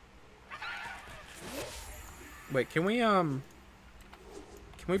 Wait, can we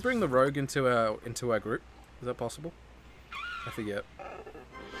bring the rogue into our group? Is that possible? I forget.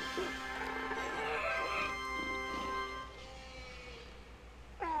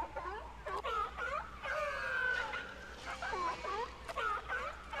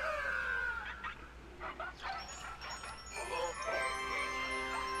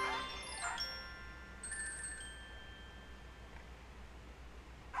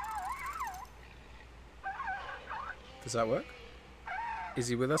 Does that work? Is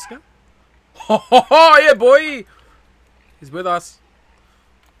he with us now? Ho ho ho! Yeah, boy! He's with us.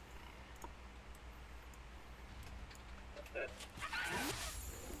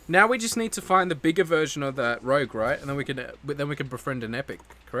 Now we just need to find the bigger version of that rogue, right? And then we can befriend an epic,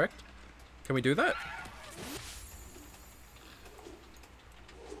 correct? Can we do that?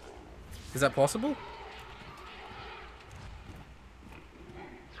 Is that possible?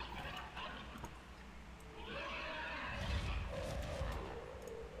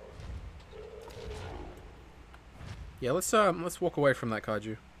 Yeah, let's walk away from that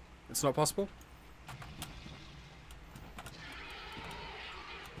kaiju. It's not possible?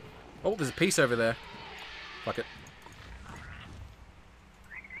 Oh, there's a piece over there. Fuck it.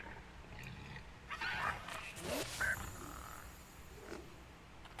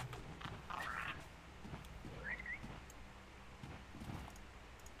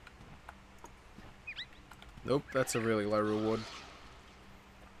 Nope, that's a really low reward.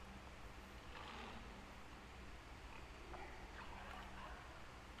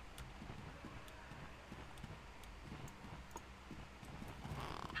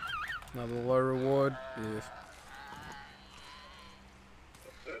 Another low reward. Yeah.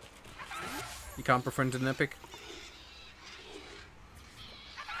 You can't befriend an epic.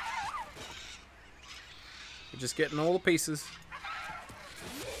 We're just getting all the pieces.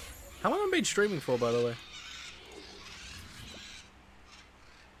 How long have I been streaming for, by the way?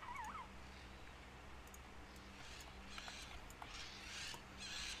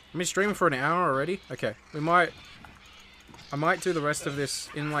 I've been streaming for an hour already? Okay. I might do the rest of this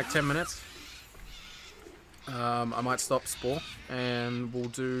in like 10 minutes. I might stop Spore and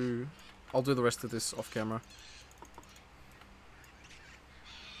I'll do the rest of this off camera.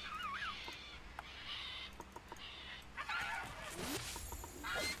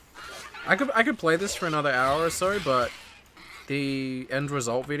 I could play this for another hour or so, but the end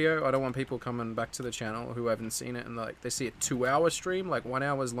result video, I don't want people coming back to the channel who haven't seen it and like they see a 2-hour stream, like 1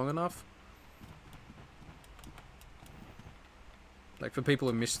 hour is long enough. Like for people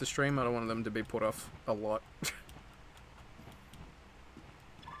who missed the stream, I don't want them to be put off a lot.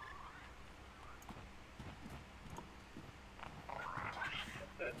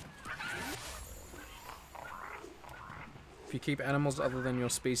 If you keep animals other than your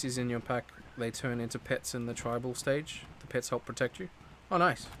species in your pack, they turn into pets in the tribal stage. The pets help protect you. Oh,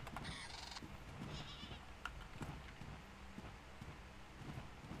 nice.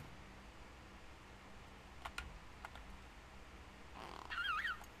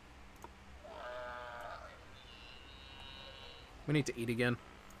 We need to eat again.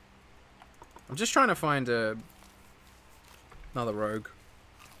 I'm just trying to find another rogue.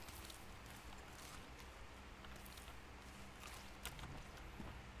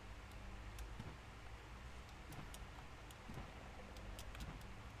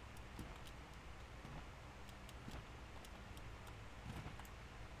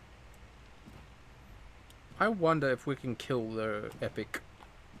 I wonder if we can kill the epic.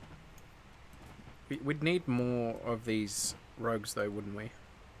 We'd need more of these rogues though, wouldn't we?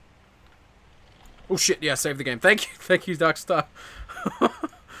 Oh shit, yeah, save the game. Thank you, Darkstar.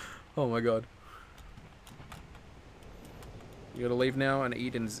 Oh my god. You gotta leave now and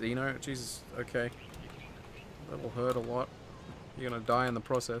eat in Xeno? Jesus, okay. That'll hurt a lot. You're gonna die in the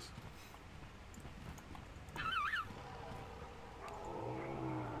process.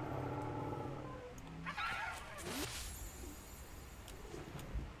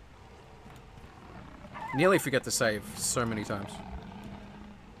 Nearly forget to save so many times.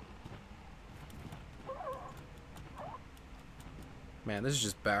 Man, this is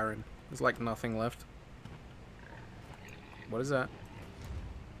just barren. There's like nothing left. What is that?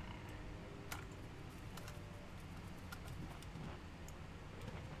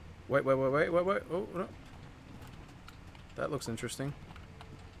 Wait. Oh, no. That looks interesting.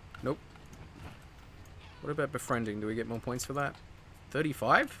 Nope. What about befriending? Do we get more points for that?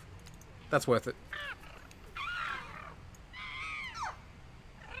 35? That's worth it.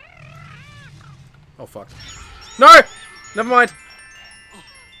 Oh, fuck. No! Never mind.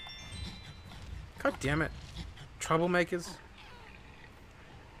 God damn it. Troublemakers.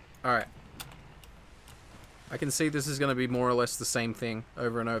 Alright. I can see this is going to be more or less the same thing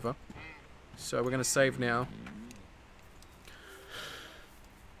over and over. So we're going to save now.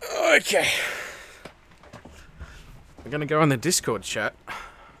 Okay. We're going to go on the Discord chat.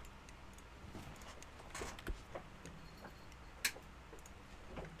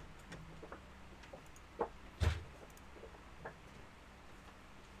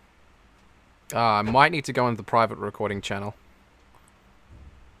 I might need to go into the private recording channel.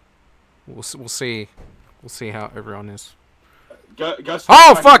 We'll see. We'll see how everyone is.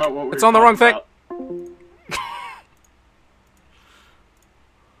 Oh fuck! It's on the wrong thing.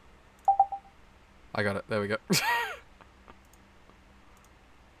 I got it. There we go.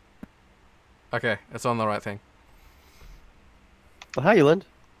 Okay, it's on the right thing. Well, hi, Uland.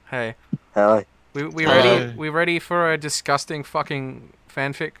 Hey. Hi. We ready? We ready for a disgusting fucking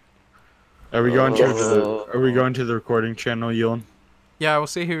fanfic? Are we going to the recording channel, Ewan? Yeah, we'll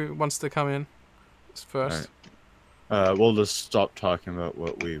see who wants to come in first. Right. We'll just stop talking about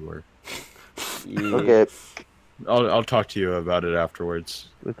what we were. Okay. I'll talk to you about it afterwards.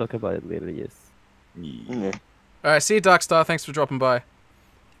 We'll talk about it later. Yes. Yeah. All right, see you, Darkstar. Thanks for dropping by.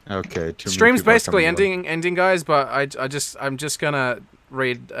 Okay. Stream's basically ending, guys. But I'm just gonna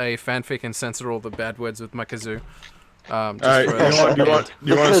read a fanfic and censor all the bad words with my kazoo. All right. You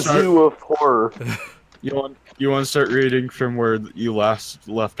want to start? Kazoo of horror. You want to start reading from where you last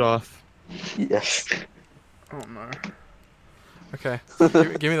left off? Yes. Oh no. Okay.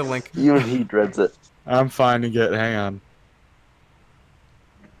 Give me the link. Even he dreads it. I'm fine to get. Hang on.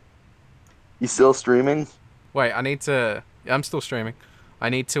 You still streaming? Wait, I need to. I'm still streaming. I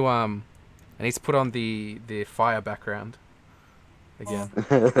need to put on the fire background again.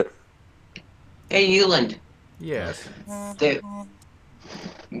 Hey, Uland. Yes.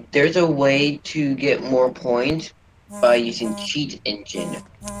 There's a way to get more points by using cheat engine.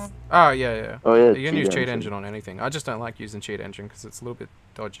 Oh yeah. Oh yeah. You can use cheat engine on anything. I just don't like using cheat engine because it's a little bit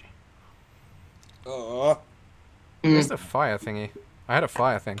dodgy. Where's the fire thingy? I had a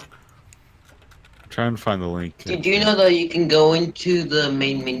fire thing. Trying to find the link. Did you know that you can go into the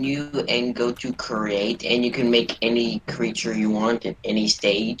main menu and go to create, and you can make any creature you want at any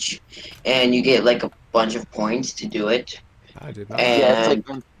stage, and you get like a bunch of points to do it. I did not.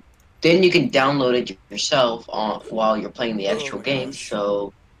 And then you can download it yourself while you're playing the actual game,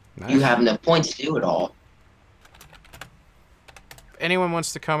 so you have enough points to do it all. Anyone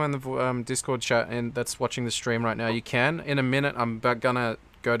wants to come in the Discord chat and that's watching the stream right now, you can. In a minute, I'm gonna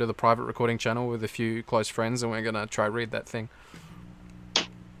go to the private recording channel with a few close friends, and we're gonna try read that thing.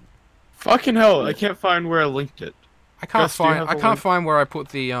 Fucking hell! I can't find where I linked it. I can't Gus, do you find. have I the can't link? find where I put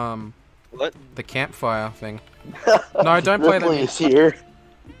the What? the campfire thing. No, don't play Ripley that. is here.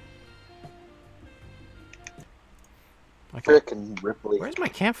 Okay. Frickin' Ripley. Where's my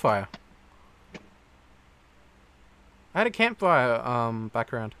campfire? I had a campfire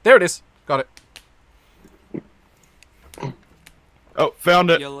background. There it is. Got it. Oh, found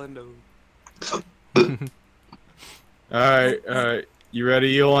it. Ulandos. Alright. You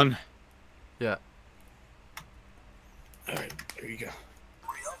ready, Elon? Yeah. Alright, there you go.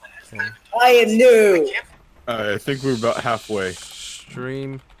 Okay. I am new. I think we're about halfway.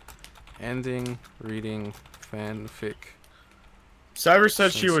 Stream ending reading fanfic. Cyber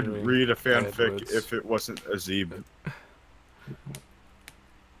said she would Censoring read a bad fanfic words. if it wasn't Azib.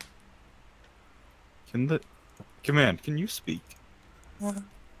 Command, can you speak? There's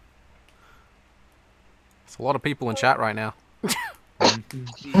a lot of people in chat right now.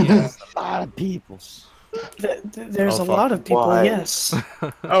 A lot of people. There's Oh, a fuck. lot of people, Why? yes.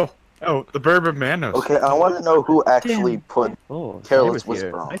 Oh, the Bourbon Manos. Okay, I want to know who actually put Oh, Careless Cyber's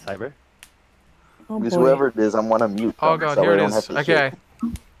here. Whisper on. Hi, Cyber. Oh Because boy. whoever it is, I want to mute Oh them god, so here I it don't is. have to Okay.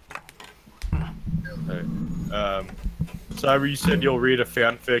 Alright. Cyber, you said you'll read a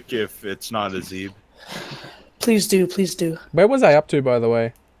fanfic if it's not Azib. Please do, please do. Where was I up to, by the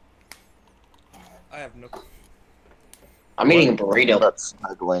way? I have no. I'm eating a burrito. That's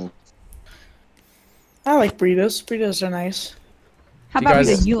snuggling. I like burritos. Burritos are nice. How You about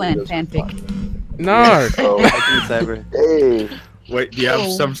guys- the Ulan fanfic? No. Oh, Hi, Cyber. hey, Wait, do you have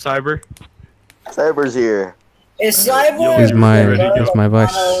Oh. some Cyber? Cyber's here. Is Yo, Cyborg? is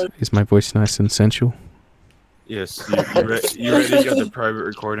my- is my voice nice and sensual? Yes, you ready to get the private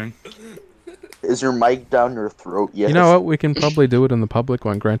recording? Is your mic down your throat yet? You know what? We can probably do it in the public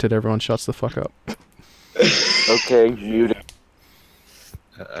one, granted everyone shuts the fuck up. Okay, mute it.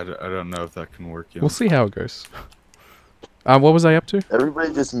 I don't know if that can work yet. We'll see how it goes. What was I up to?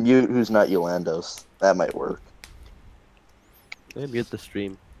 Everybody just mute who's not Ulandos. That might work. Let me mute the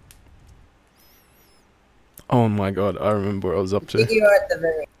stream. Oh my god, I remember what I was up to. You are at the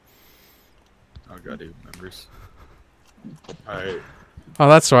very. Oh god, he remembers. Alright. Oh,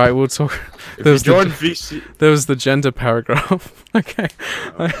 that's right. We'll talk. If There you was, join the, VC... there was the gender paragraph. Okay.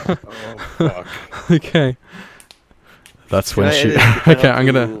 Oh, fuck. Okay. That's when Can I she. edit the Okay, I'm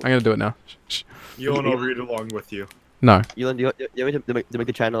channel gonna do it now. Elon will read along with you. No. Elon, do you want me to make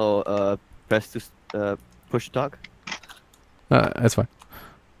the channel press to push to talk? That's fine.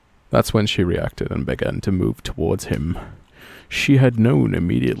 That's when she reacted and began to move towards him. She had known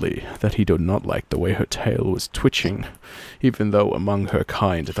immediately that he did not like the way her tail was twitching, even though among her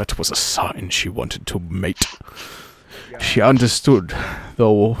kind that was a sign she wanted to mate. She understood,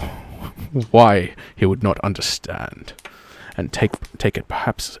 though, why he would not understand, and take it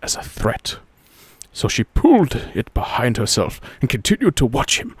perhaps as a threat. So she pulled it behind herself and continued to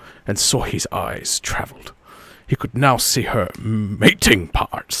watch him, and saw his eyes traveled. He could now see her mating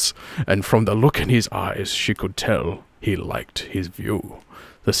parts, and from the look in his eyes she could tell he liked his view,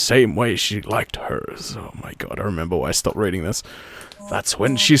 the same way she liked hers. Oh my god, I remember why I stopped reading this. That's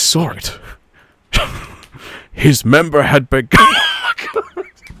when she saw it. His member had begun.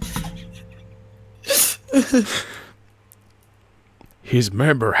 His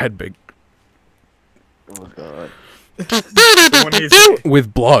member had begun. Oh god.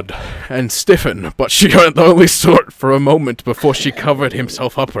 With blood and stiffened, but she only saw it for a moment before she covered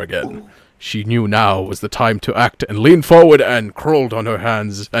himself up again. She knew now was the time to act and leaned forward and crawled on her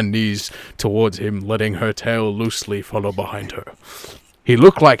hands and knees towards him, letting her tail loosely follow behind her. He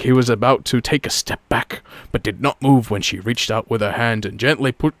looked like he was about to take a step back, but did not move when she reached out with her hand and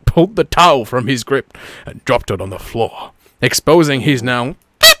gently pulled the towel from his grip and dropped it on the floor, exposing his now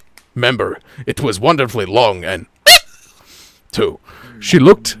member. It was wonderfully long and too. She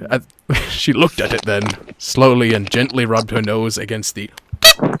looked at it then, slowly and gently rubbed her nose against the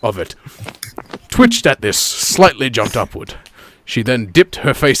of it. Twitched at this, slightly jumped upward. She then dipped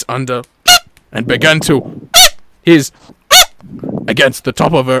her face under and began to his against the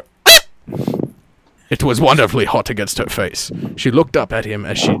top of her. It was wonderfully hot against her face. She looked up at him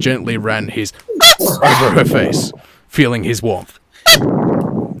as she gently ran his over her face, feeling his warmth.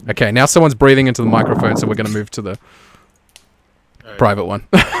 Okay, now someone's breathing into the microphone, so we're going to move to the private one.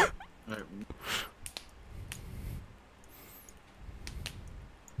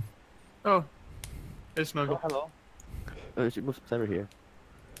 Oh, hey Snuggle. Oh, hello. She moved over here.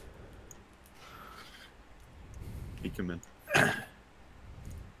 You come in.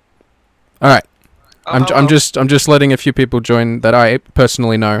 All right. I'm just letting a few people join that I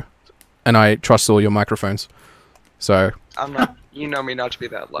personally know, and I trust all your microphones. So. I'm not. You know me not to be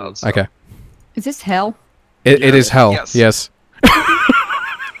that loud. So. Okay. Is this hell? It is hell. Yes.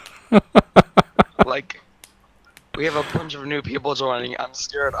 Like, we have a bunch of new people joining. I'm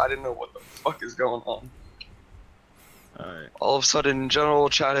scared. I didn't know what the fuck is going on. Alright. All of a sudden, general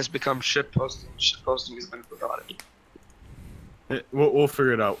chat has become shitposting. Shitposting has been forgotten. We'll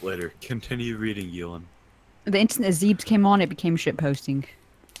figure it out later. Continue reading, Ulan. The instant the Zeebs came on, it became shitposting.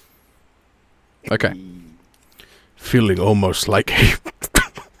 Okay. Feeling almost like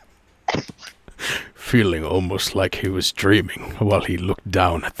he was dreaming while he looked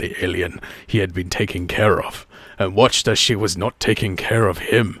down at the alien he had been taking care of and watched as she was not taking care of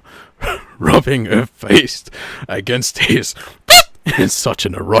him, rubbing her face against his in such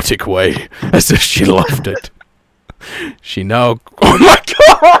an erotic way as if she loved it. She now... Oh my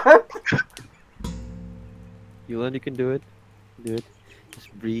god! Ulan, you can do it. Do it.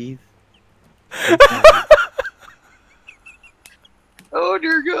 Just breathe. Oh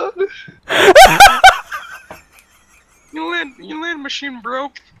dear God! You land machine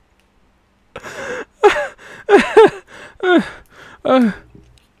broke.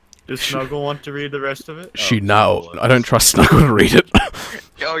 Does Snuggle want to read the rest of it? She now... I don't trust Snuggle to read it.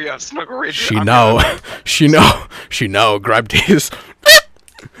 Oh yeah, Snuggle read it. She now grabbed his...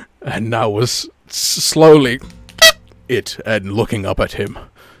 and now was slowly... it and looking up at him.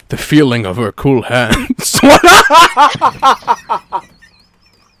 The feeling of her cool hands...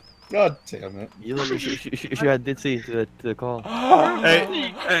 God damn it. Ulan, you should add Ditzy to the call.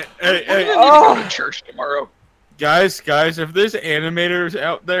 Hey. Go to church tomorrow. Guys, if there's animators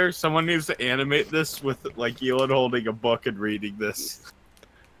out there, someone needs to animate this with, like, Ulan holding a book and reading this.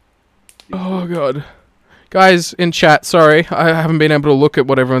 Oh god. Guys, in chat, sorry, I haven't been able to look at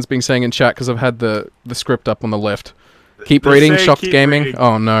what everyone's been saying in chat because I've had the script up on the left. Keep reading, Shocked Gaming. Reading.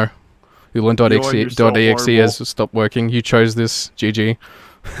 Oh no. Ulan.exe has stopped working. You chose this. GG.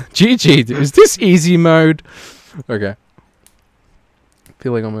 GG, is this easy mode? Okay.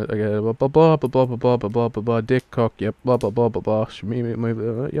 Feeling on it. Okay. Blah blah blah blah blah blah blah blah blah blah. Dick cock. Yep. Blah blah blah blah blah.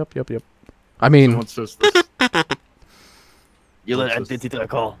 Yep. I mean. Ulan, add Ditzy to the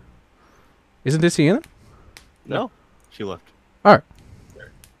call. Isn't this Ian? No. She left. Alright.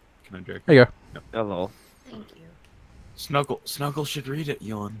 Can I drink? There you go. No. Hello. Thank you. Snuggle should read it,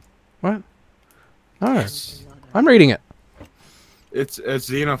 Ulan. What? No. I'm reading it. It's a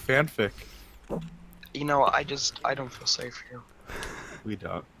Xeno fanfic. You know, I don't feel safe here. We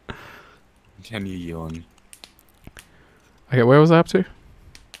don't. Continue, Ulan. Okay, where was I up to?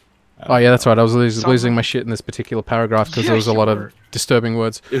 Oh yeah, that's right. I was losing my shit in this particular paragraph because there was a lot of disturbing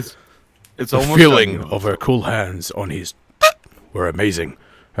words. It's the almost feeling of her cool hands on his were amazing.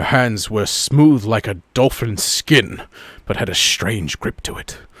 Her hands were smooth like a dolphin's skin, but had a strange grip to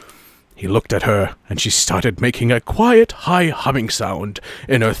it. He looked at her, and she started making a quiet, high humming sound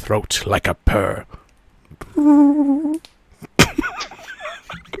in her throat like a purr.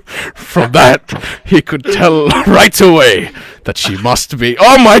 From that, he could tell right away that she must be,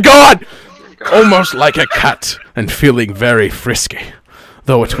 oh my god! Almost like a cat, and feeling very frisky.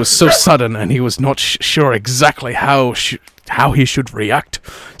 Though it was so sudden, and he was not sure exactly how how he should react.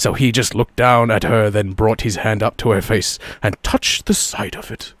 So he just looked down at her, then brought his hand up to her face and touched the side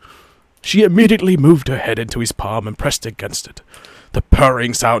of it. She immediately moved her head into his palm and pressed against it. The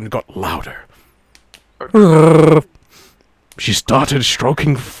purring sound got louder. She started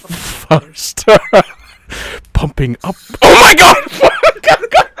stroking first, pumping up. Oh my god!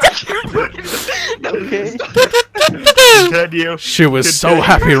 Okay. She was so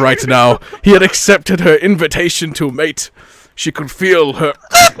happy right now. He had accepted her invitation to mate. She could feel her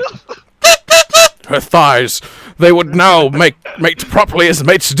thighs. They would now mate properly as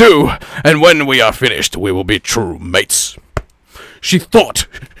mates do, and when we are finished, we will be true mates. She thought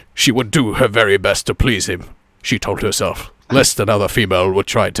she would do her very best to please him, she told herself, lest another female would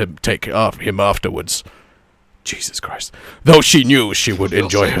try to take him afterwards. Jesus Christ. Though she knew she would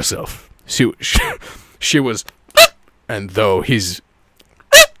enjoy herself. She was... And though his...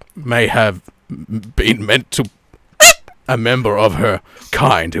 may have been meant to... a member of her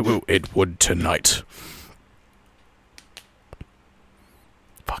kind, it would tonight.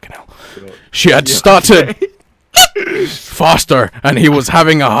 Fucking hell. She had started... faster, and he was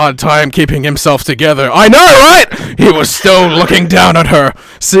having a hard time keeping himself together. I know, right? He was still looking down at her,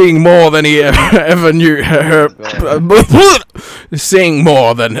 seeing more than he ever knew her. Seeing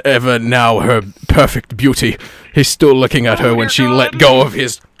more than ever now her perfect beauty. He's still looking at her when she let go of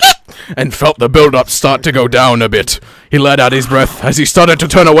his and felt the build-up start to go down a bit. He let out his breath as he started to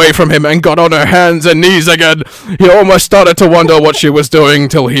turn away from him and got on her hands and knees again. He almost started to wonder what she was doing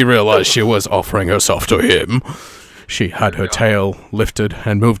till he realized she was offering herself to him. She had her tail lifted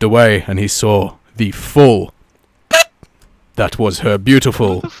and moved away, and he saw the full... that was her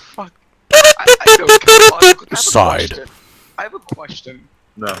beautiful... side. I have a question.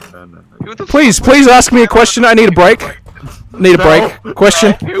 No. Please ask me a question. I need a break.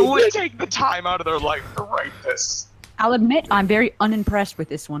 Question. Who would take the time out of their life to write this? I'll admit I'm very unimpressed with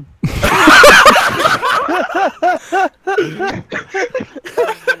this one.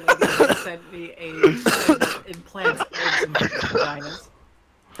 Sent me a implants eggs into vaginas.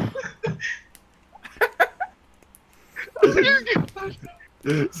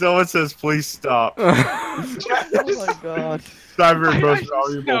 Someone says, please stop. Oh my god. Cyber most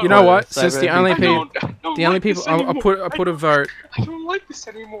valuable. You know what? Cyber. Since the only people, I'll put a vote. I don't like this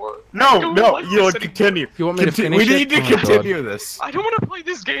anymore. No, you like continue. You want me to finish We it? need to continue this. I don't want to play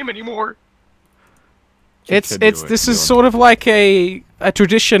this game anymore. This is sort of like a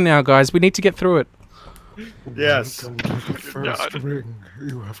tradition now, guys. We need to get through it. Yes. First ring,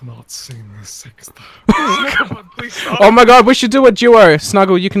 you have not seen the sixth. Oh my god, we should do a duo.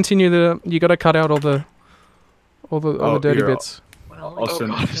 Snuggle, you continue you gotta cut out all the dirty bits.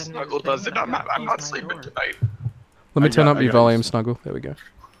 Snuggle does it. I'm not sleeping tonight. Let me turn up your volume, Snuggle. There we go.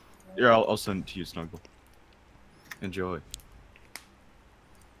 Yeah, I'll send it to you, Snuggle. Enjoy.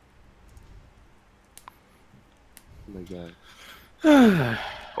 Oh my god.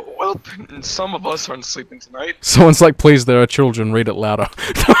 Well, some of us aren't sleeping tonight. Someone's like, please, there are children, read it louder.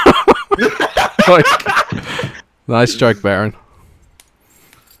 Like, nice joke, Baron.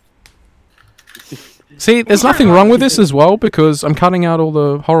 See, there's nothing wrong with this as well, because I'm cutting out all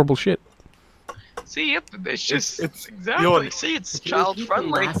the horrible shit. See, it's just exactly. See, it's child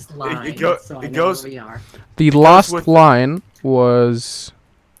friendly. It goes. The last line was.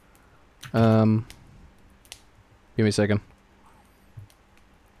 Give me a second.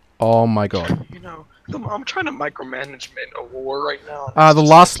 Oh my god. You know, I'm trying to micromanage a war right now. The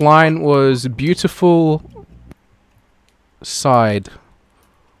last line was beautiful side.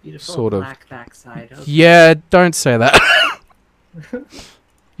 Beautiful sort of. black backside. Okay. Yeah, don't say that.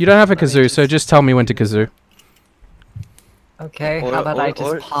 You don't have a kazoo, so just tell me when to kazoo. Okay, how about I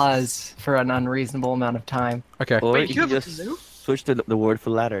just pause for an unreasonable amount of time? Okay. Or Wait, you you can have a just kazoo? switch the word for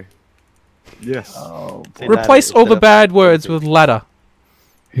ladder. Yes. Oh, Say Replace ladder all the instead of- bad words with ladder.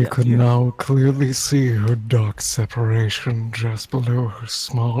 You could now clearly see her dark separation just below her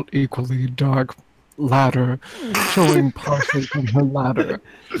small, equally dark ladder, showing partially from her ladder.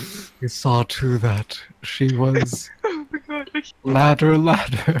 You saw too that she was ladder.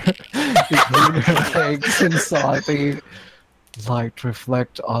 You moved her legs and saw the light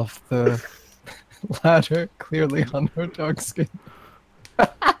reflect off the ladder clearly on her dark skin.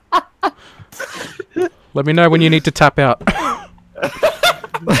 Let me know when you need to tap out.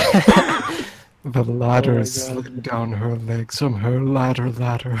 The ladder slid down her legs from her ladder.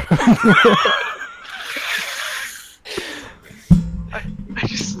 I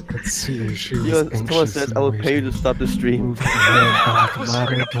just... Could see she was Someone anxious says, and I will pay you waiting. to stop the stream. Moved her back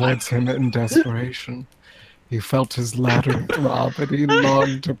ladder towards him in desperation. He felt his ladder throb and he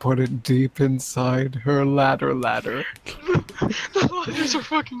longed to put it deep inside her ladder. The lighters are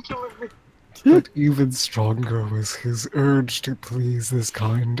fucking killing me. But even stronger was his urge to please this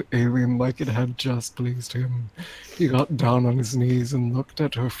kind alien like it had just pleased him. He got down on his knees and looked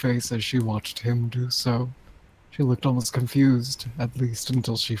at her face as she watched him do so. She looked almost confused, at least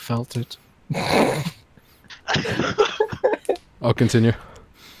until she felt it. I'll continue.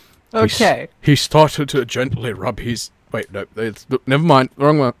 Okay. He started to gently rub his... Wait, no, never mind.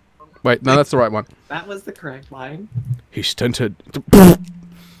 Wrong one. Wait, no, that's the right one. That was the correct line. He started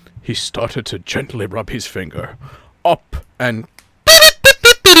to gently rub his finger up and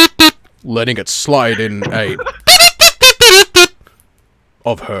letting it slide in a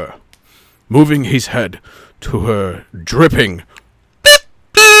of her, moving his head to her dripping.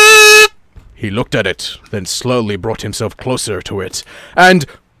 He looked at it, then slowly brought himself closer to it, and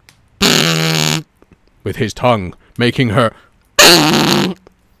with his tongue making her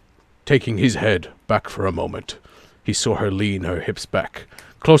taking his head back for a moment. He saw her lean her hips back.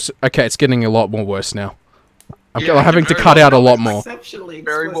 Close. Okay, it's getting a lot more worse now. I'm having to cut out a lot more.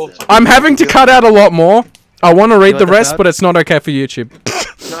 I'm having to cut out a lot more. I want to read the rest, but it's not okay for YouTube.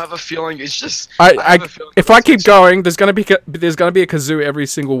 I have a feeling it's just. If I keep going, there's gonna be a kazoo every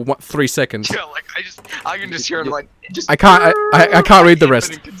single 3 seconds. Yeah, like I can just hear it like. I can't read the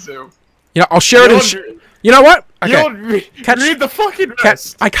rest. You know, I'll share it in. You know what? Okay. Read the fucking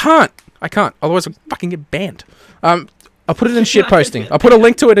rest. I can't. Otherwise, I'll fucking get banned. I'll put it in shitposting. I'll put a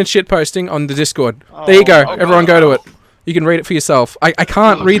link to it in shitposting on the Discord. There you go. Everyone go to it. You can read it for yourself. I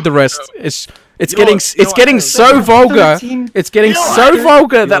can't read the rest. It's getting so vulgar. It's getting so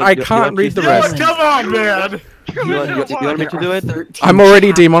vulgar that I can't read the rest. Come on, man. You want me to do it? I'm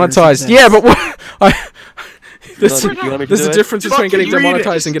already demonetized. Yeah, but what? There's a difference between getting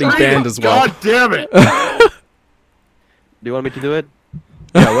demonetized and getting banned as well. God damn it. Do you want me to do it?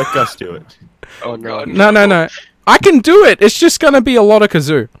 Yeah, let Gus do it. Oh god. No. I can do it. It's just gonna be a lot of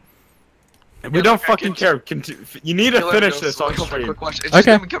kazoo. We don't fucking care. You need to finish this on stream.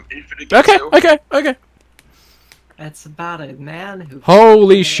 Okay. It's about a man who.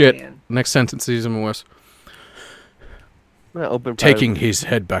 Holy shit. Next sentence is even worse. Open Taking his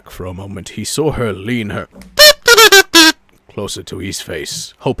head back for a moment, he saw her lean her closer to his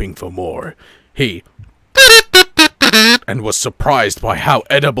face, hoping for more. He and was surprised by how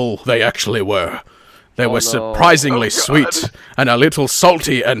edible they actually were. They were surprisingly sweet and a little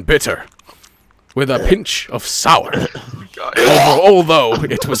salty and bitter, with a pinch of sour. Although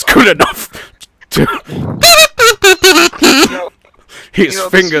it was good enough to his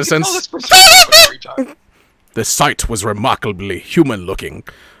fingers and the sight was remarkably human-looking,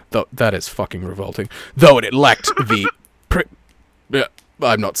 though that is fucking revolting. Though it lacked the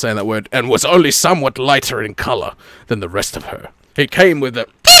I'm not saying that word, and was only somewhat lighter in color than the rest of her. It came with a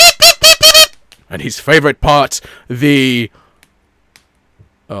and his favorite part, the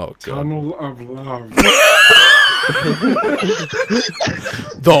oh god, tunnel of love.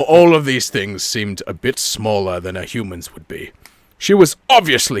 Though all of these things seemed a bit smaller than a human's would be. She was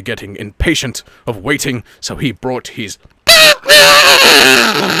obviously getting impatient of waiting, so he brought his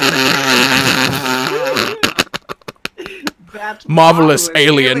marvelous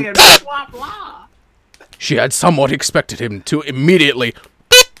alien. She had somewhat expected him to immediately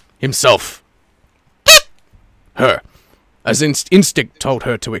himself. Her. As instinct told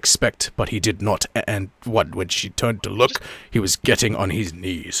her to expect, but he did not, and when she turned to look, he was getting on his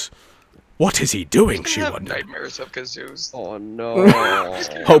knees. What is he doing, she wondered. Nightmares of kazoos. Oh no.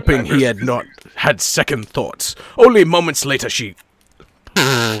 Hoping he had not had second thoughts. Only moments later he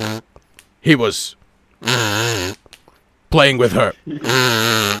was playing with her.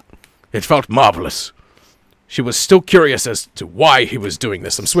 It felt marvelous. She was still curious as to why he was doing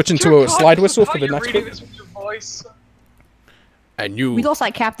this. I'm switching to a slide whistle for the next bit. And you... We lost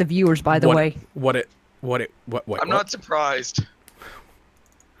like half the viewers, by the way. What? I'm not surprised.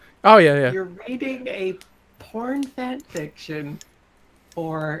 Oh, yeah. You're reading a porn fan fiction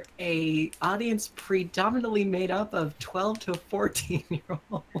for a audience predominantly made up of 12 to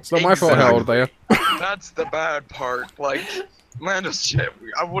 14-year-olds. It's not my fault how old they are. That's the bad part. Like, Ulandos shit.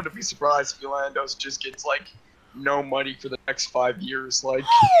 I wouldn't be surprised if Ulandos just gets, like, no money for the next 5 years. Like,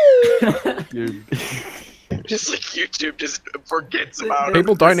 just like YouTube just forgets about it.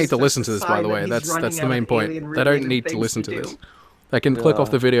 People don't need to listen to this, by the way. That's the main point. They don't need to listen to this. They can click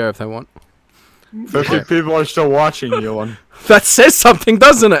off the video if they want. 50 people are still watching you on. That says something,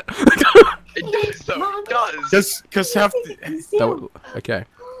 doesn't it? It does, though. It does. Because half the... Okay.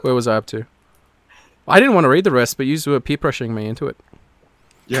 Where was I up to? I didn't want to read the rest, but you were peer pressuring me into it.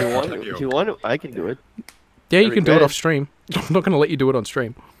 Yeah, if you want to, I can do it. Yeah, you can do it off stream. I'm not going to let you do it on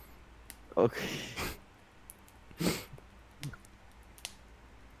stream. Okay.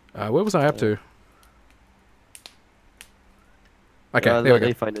 Where was I up to? Okay, there we let go.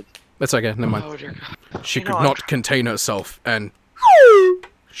 me find it. That's okay, never mind. Oh dear God. She Hang could on. not contain herself, and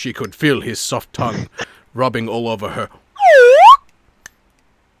she could feel his soft tongue rubbing all over her.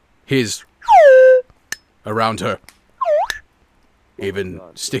 His around her. Even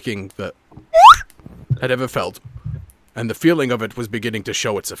sticking the had ever felt. And the feeling of it was beginning to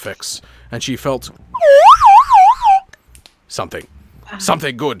show its effects. And she felt something.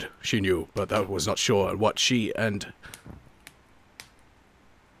 Something good, she knew, but that was not sure what she and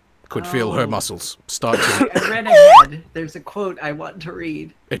could feel her muscles start to... I read ahead. There's a quote I want to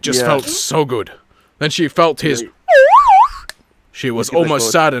read. It just felt so good. Then she felt his... She was Look at the almost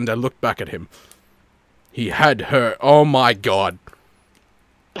quote. saddened and looked back at him. He had her... Oh my god.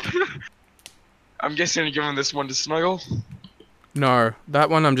 I'm guessing you're giving this one to Snuggle. No, that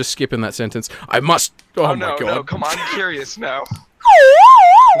one I'm just skipping that sentence. I must... Oh, my no, god. no, come on, I'm curious now.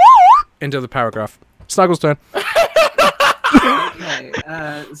 Into the paragraph. Snuggles' turn. Okay,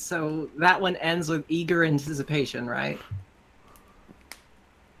 so that one ends with eager anticipation, right?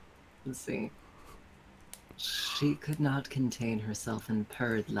 Let's see. She could not contain herself and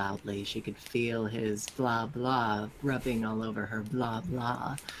purred loudly. She could feel his blah blah rubbing all over her blah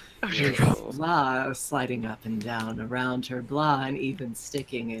blah. His blah sliding up and down around her blah and even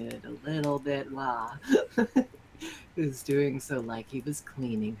sticking it a little bit blah. He was doing so like he was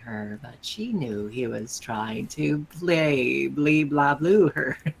cleaning her, but she knew he was trying to blee blah blue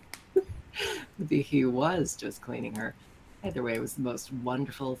her. Maybe he was just cleaning her. Either way, it was the most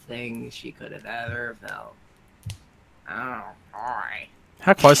wonderful thing she could have ever felt. Oh boy.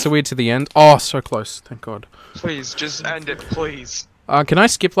 How close are we to the end? Oh, so close. Thank god. Please, just end it, please. Can I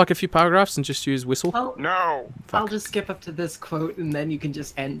skip like a few paragraphs and just use whistle? Oh, No. I'll just skip up to this quote and then you can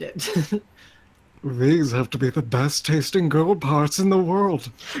just end it. These have to be the best tasting gold parts in the world.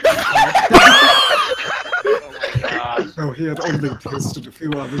 Oh, he had only tasted a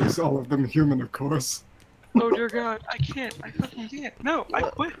few others, all of them human, of course. Oh dear God, I can't. I fucking can't. No, I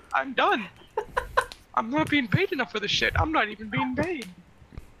quit. I'm done. I'm not being paid enough for this shit. I'm not even being paid.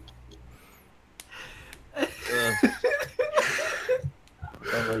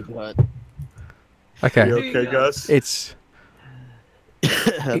 Oh my god. Okay. You okay, Gus? It's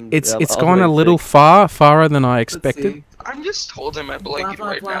Yeah, it's I'll gone wait a a little sec. farther than I expected. I'm just holding my Blah blanket blah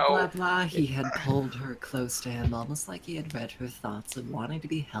right blah now. blah blah. He had pulled her close to him, almost like he had read her thoughts and wanting to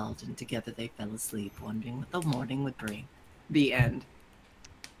be held, and together they fell asleep, wondering what the morning would bring. The end.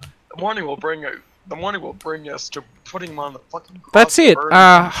 The morning will bring us to putting him on the fucking cross. That's it. and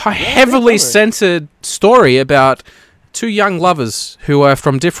A heavily censored story about two young lovers who are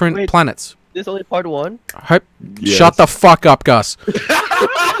from different Wait. planets. This is only part 1? Hope. Yes. Shut the fuck up, Gus.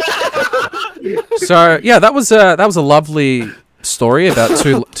 So yeah, that was a lovely story about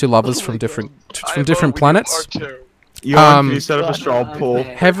two lovers from different planets. You can you set up a straw poll?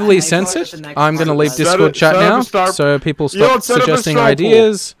 Heavily I thought censored. the next I'm gonna part leave was- Discord chat set up now, a star- so people You don't stop set up a suggesting straw poll.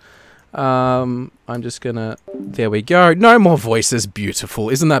 ideas. I'm just gonna. There we go. No more voices. Beautiful.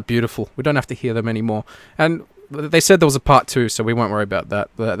 Isn't that beautiful? We don't have to hear them anymore. And they said there was a part 2, so we won't worry about that.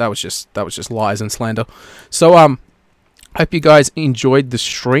 That was just lies and slander. So hope you guys enjoyed the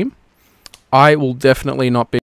stream. I will definitely not be